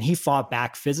 and he fought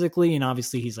back physically. And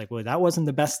obviously he's like, well, that wasn't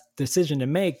the best decision to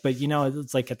make, but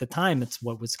it's like at the time, it's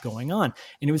what was going on,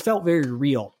 and it felt very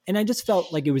real. And I just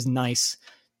felt like it was nice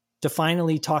to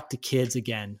finally talk to kids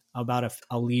again about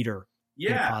a leader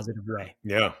in a Yeah. positive way.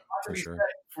 Yeah, To for be sure.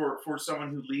 said for someone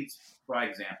who leads by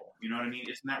example. You know what I mean?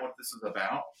 Isn't that what this is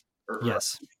about? Or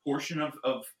Yes. a portion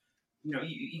of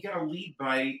you got to lead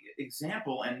by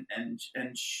example and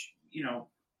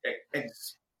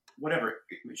whatever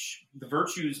the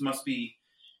virtues must be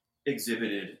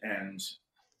exhibited and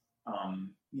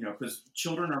because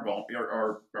children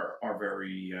are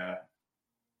very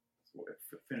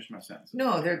finish my sentence.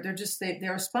 No,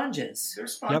 they're sponges. They're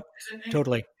sponges. Yep, and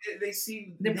totally. They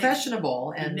see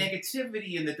Impressionable the and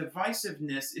negativity and the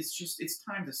divisiveness. It's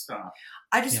time to stop.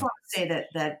 I just Yeah. want to say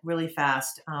that really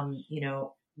fast.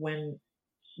 When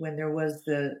there was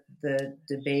the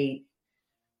debate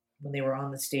when they were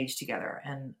on the stage together,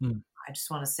 and I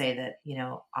just want to say that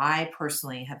I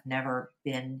personally have never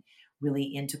been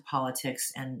really into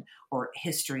politics or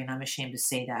history, and I'm ashamed to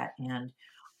say that. And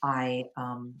I,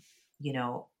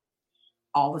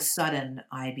 all of a sudden,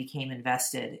 I became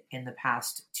invested in the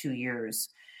past 2 years,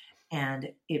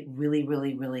 and it really,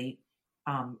 really, really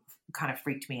kind of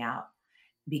freaked me out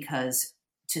because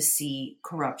to see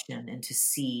corruption and to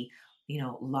see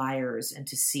liars and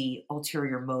to see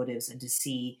ulterior motives and to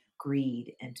see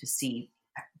greed and to see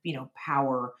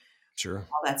power, Sure.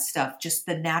 all that stuff, just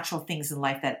the natural things in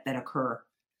life that occur.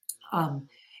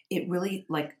 It really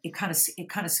it kind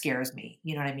of scares me,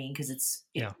 you know what I mean? Because it's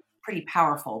pretty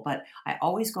powerful, but I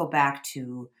always go back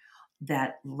to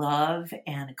that love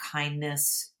and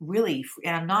kindness, really.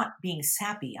 And I'm not being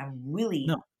sappy. I'm really,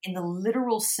 in the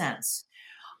literal sense,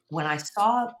 when I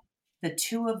saw the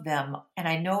two of them, and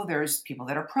I know there's people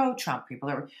that are pro-Trump, people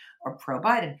that are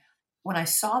pro-Biden. When I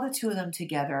saw the two of them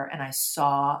together and I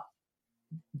saw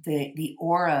the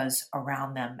auras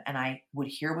around them and I would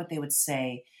hear what they would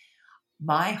say,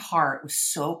 my heart was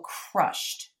so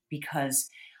crushed because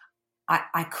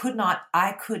I could not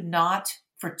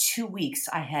for 2 weeks.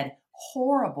 I had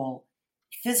horrible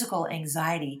physical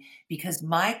anxiety because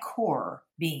my core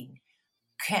being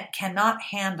cannot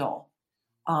handle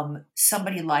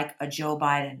somebody like a Joe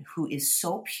Biden who is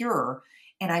so pure.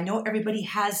 And I know everybody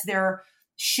has their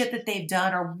shit that they've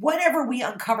done or whatever we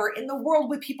uncover in the world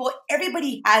with people.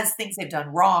 Everybody has things they've done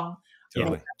wrong.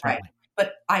 Totally. Right.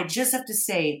 But I just have to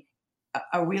say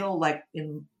a real, I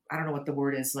don't know what the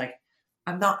word is.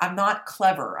 I'm not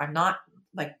clever. I'm not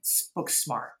book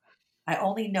smart. I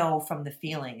only know from the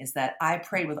feeling is that I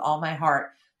prayed with all my heart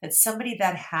that somebody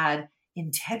that had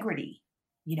integrity,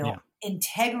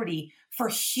 integrity for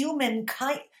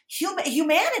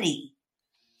humanity,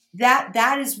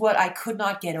 that is what I could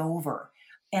not get over.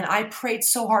 And I prayed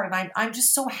so hard, and I'm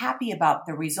just so happy about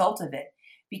the result of it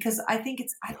because I think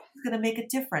it's going to make a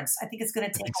difference. I think it's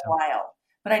going to take a while,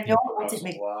 but I know it will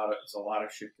make It's a lot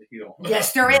of shit to heal.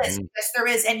 Yes, there is. Yes, there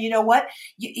is. And you know what?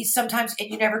 You sometimes, and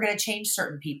you're never going to change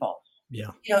certain people.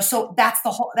 Yeah. So that's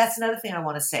another thing I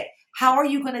want to say. How are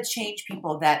you going to change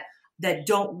people that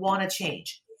don't want to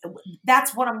change?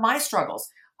 That's one of my struggles.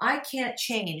 I can't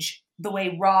change the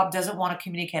way Rob doesn't want to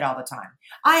communicate all the time.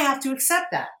 I have to accept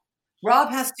that.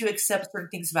 Rob has to accept certain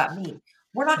things about me.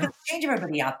 We're not going to change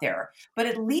everybody out there, but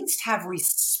at least have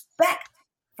respect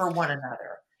for one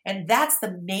another. And that's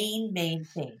the main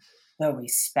thing, the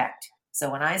respect. So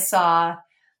when I saw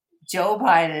Joe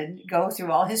Biden go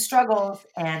through all his struggles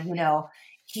and,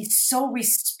 he's so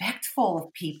respectful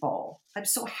of people. I'm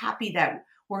so happy that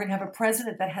we're going to have a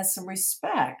president that has some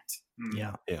respect.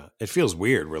 Yeah. Yeah. It feels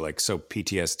weird. We're so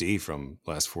PTSD from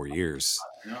last 4 years.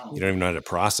 You don't even know how to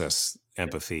process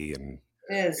empathy and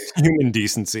human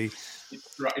decency.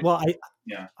 Well,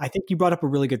 I think you brought up a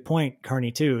really good point,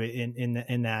 Carney, too,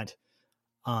 in that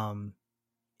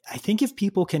I think if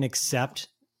people can accept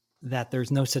that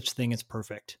there's no such thing as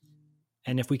perfect,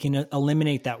 and if we can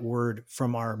eliminate that word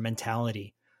from our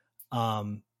mentality,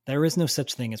 there is no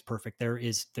such thing as perfect. There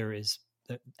is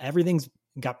everything's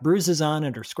got bruises on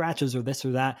it or scratches or this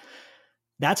or that.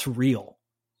 That's real.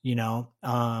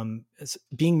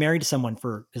 Being married to someone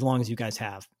for as long as you guys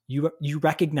have, you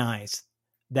recognize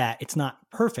that it's not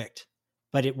perfect,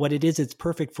 but what it is, it's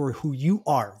perfect for who you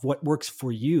are, what works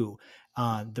for you,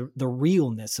 the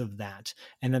realness of that.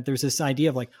 And that there's this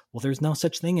idea of there's no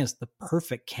such thing as the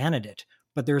perfect candidate,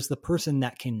 but there's the person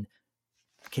that can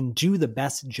do the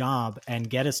best job and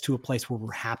get us to a place where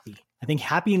we're happy. I think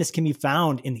happiness can be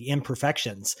found in the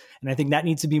imperfections. And I think that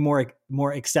needs to be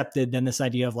more accepted than this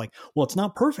idea of it's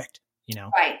not perfect,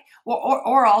 Right.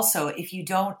 Or also if you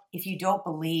don't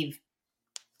believe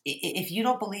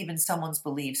in someone's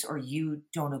beliefs or you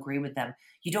don't agree with them,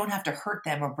 you don't have to hurt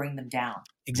them or bring them down.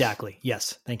 Exactly.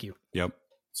 Yes. Thank you. Yep.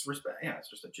 It's respect. Yeah.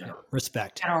 It's just a general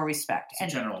respect. General respect.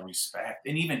 It's general respect.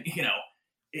 And even,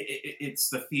 it's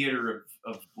the theater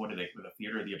of what do they, the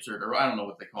theater of the absurd, or I don't know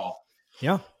what they call.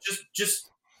 Yeah.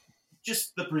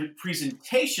 Just the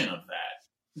presentation of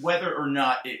that, whether or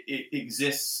not it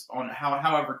exists on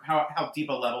how deep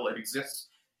a level it exists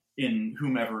in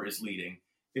whomever is leading.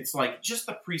 It's like just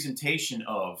the presentation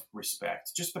of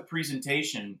respect, just the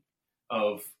presentation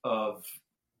of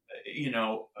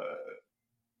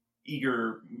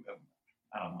eager.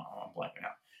 I don't know. I'm blanking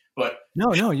out, but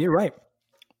No, you're right.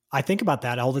 I think about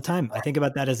that all the time. I think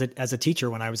about that as a teacher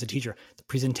when I was a teacher. The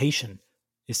presentation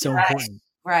is so important.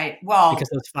 Right. Well, because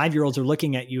those 5-year-olds are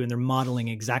looking at you and they're modeling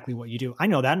exactly what you do. I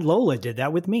know that. Lola did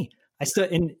that with me. This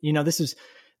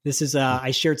is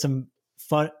I shared some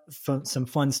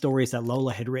fun stories that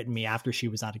Lola had written me after she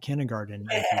was out of kindergarten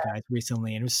with you guys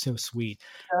recently, and it was so sweet.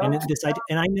 And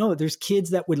I know there's kids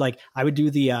that would I would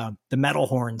do the metal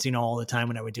horns, all the time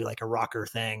when I would do like a rocker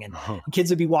thing, and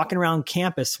kids would be walking around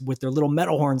campus with their little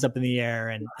metal horns up in the air,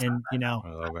 and I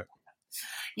love it.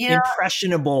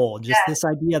 Impressionable. Just this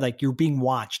idea like you're being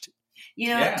watched.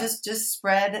 Just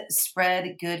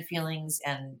spread good feelings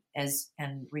and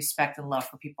respect and love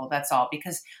for people. That's all,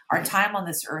 because our time on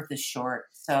this earth is short.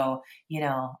 So,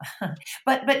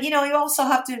 but you also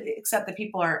have to accept that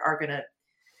people are going to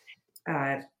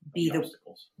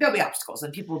there'll be obstacles,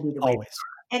 and people will be the way. Always.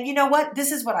 And you know what?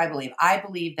 This is what I believe. I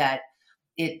believe that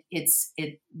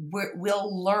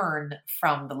we'll learn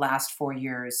from the last 4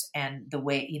 years and the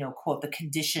way, quote, the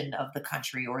condition of the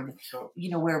country, or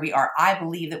where we are. I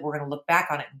believe that we're going to look back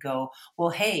on it and go, well,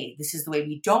 hey, this is the way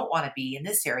we don't want to be in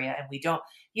this area. And we don't,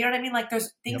 you know what I mean? Like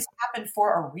there's things happen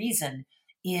for a reason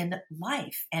in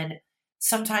life. And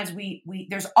sometimes we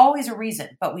there's always a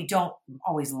reason, but we don't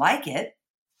always like it,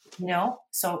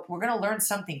 so we're going to learn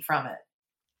something from it.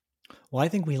 Well, I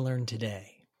think we learned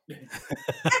today.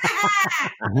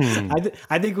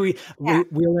 I think we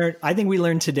learned. I think we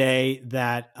learned today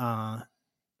that.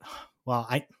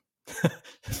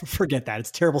 Forget that. It's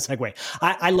a terrible segue.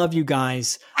 I love you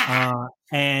guys,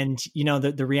 and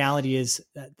the reality is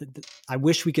that I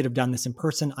wish we could have done this in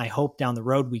person. I hope down the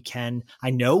road we can. I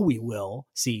know we will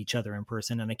see each other in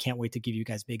person, and I can't wait to give you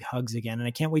guys big hugs again. And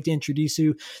I can't wait to introduce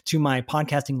you to my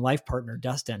podcasting life partner,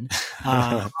 Dustin.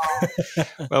 Well,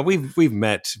 we've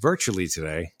met virtually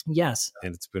today. Yes,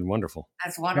 and it's been wonderful.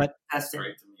 That's wonderful, Dustin.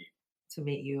 Great to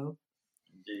meet you.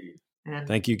 Indeed. And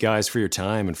thank you guys for your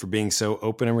time and for being so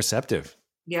open and receptive.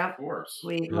 Yeah, of course.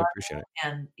 We really appreciate it.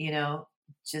 And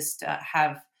just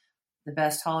have the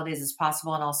best holidays as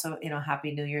possible, and also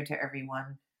Happy New Year to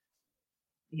everyone.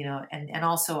 And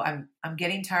also I'm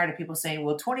getting tired of people saying,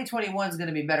 well, 2021 is going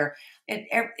to be better. And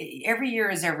every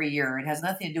year is every year. It has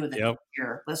nothing to do with the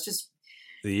year.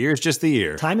 The year is just the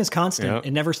year. Time is constant. Yep.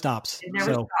 It never stops. It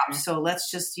never stops. So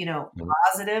let's just,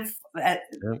 positive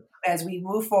as we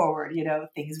move forward,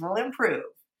 things will improve.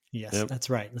 Yes,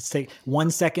 that's right. Let's take 1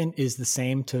 second is the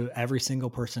same to every single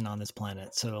person on this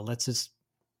planet. So let's just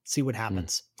see what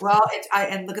happens. Well,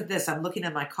 and look at this. I'm looking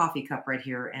at my coffee cup right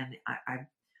here, and a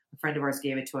friend of ours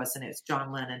gave it to us, and it's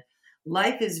John Lennon.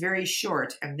 Life is very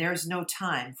short, and there's no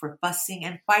time for fussing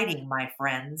and fighting, my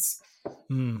friends.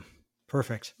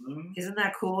 Perfect. Isn't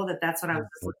that cool that's what I was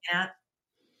just looking at?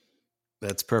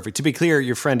 That's perfect. To be clear,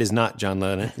 your friend is not John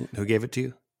Lennon who gave it to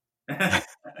you?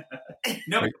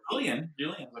 No, Julian's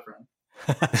a friend.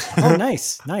 Oh,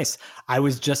 nice. I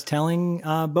was just telling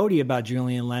Bodie about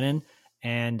Julian Lennon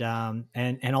and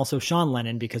also Sean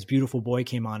Lennon, because Beautiful Boy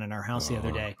came on in our house the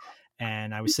other day,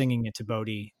 and I was singing it to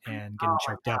Bodie and getting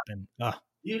choked up. And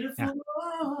Beautiful Boy.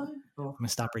 I'm gonna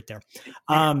stop right there.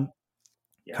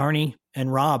 Carney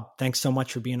and Rob, thanks so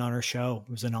much for being on our show.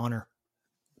 It was an honor.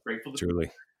 Grateful to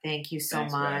Truly. Thank you so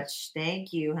much. Guys.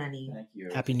 Thank you, honey. Thank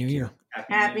you. Happy New Year.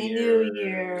 Happy New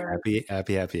Year. Happy. Yeah,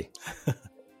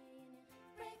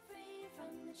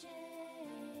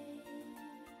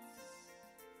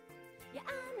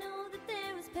 I know that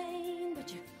there is pain,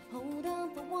 but you hold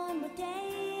on for one more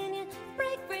day and you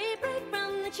break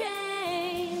from the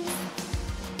chains.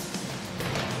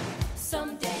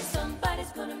 Someday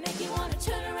somebody's gonna make you wanna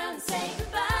turn around and say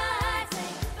goodbye.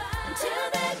 Until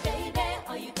then, baby,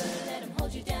 are you gonna let him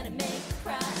hold you down and make you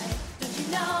cry? Don't you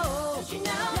know,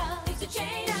 things will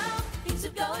change, things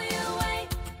will go your way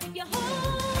if you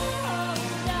hold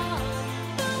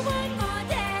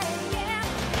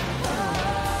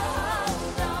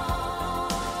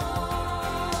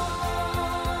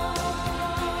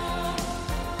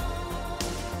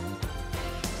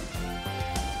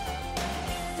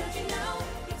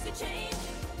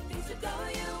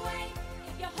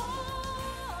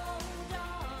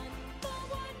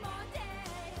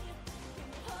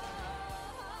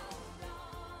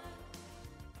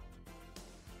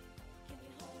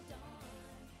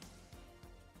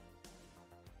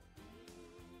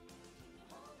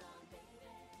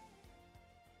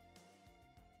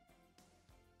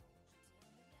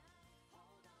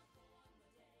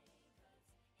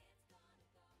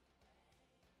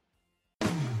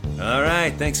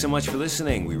right. Thanks so much for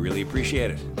listening. We really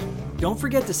appreciate it. Don't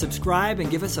forget to subscribe and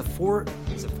give us a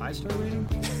 5-star rating?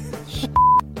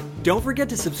 Don't forget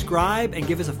to subscribe and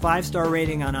give us a 5-star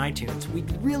rating on iTunes.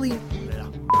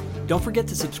 Don't forget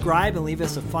to subscribe and leave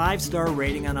us a 5-star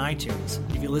rating on iTunes.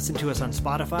 If you listen to us on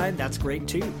Spotify, that's great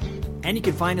too. And you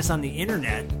can find us on the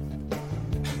internet.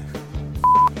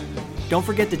 Don't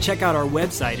forget to check out our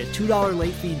website at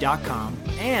 $2latefee.com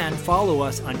and follow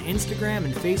us on Instagram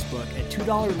and Facebook at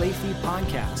 $2 Late Fee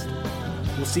Podcast.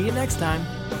 We'll see you next time.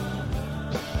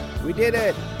 We did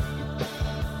it.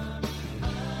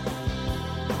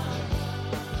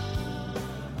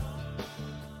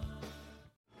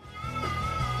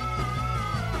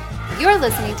 You're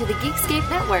listening to the Geekscape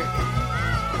Network.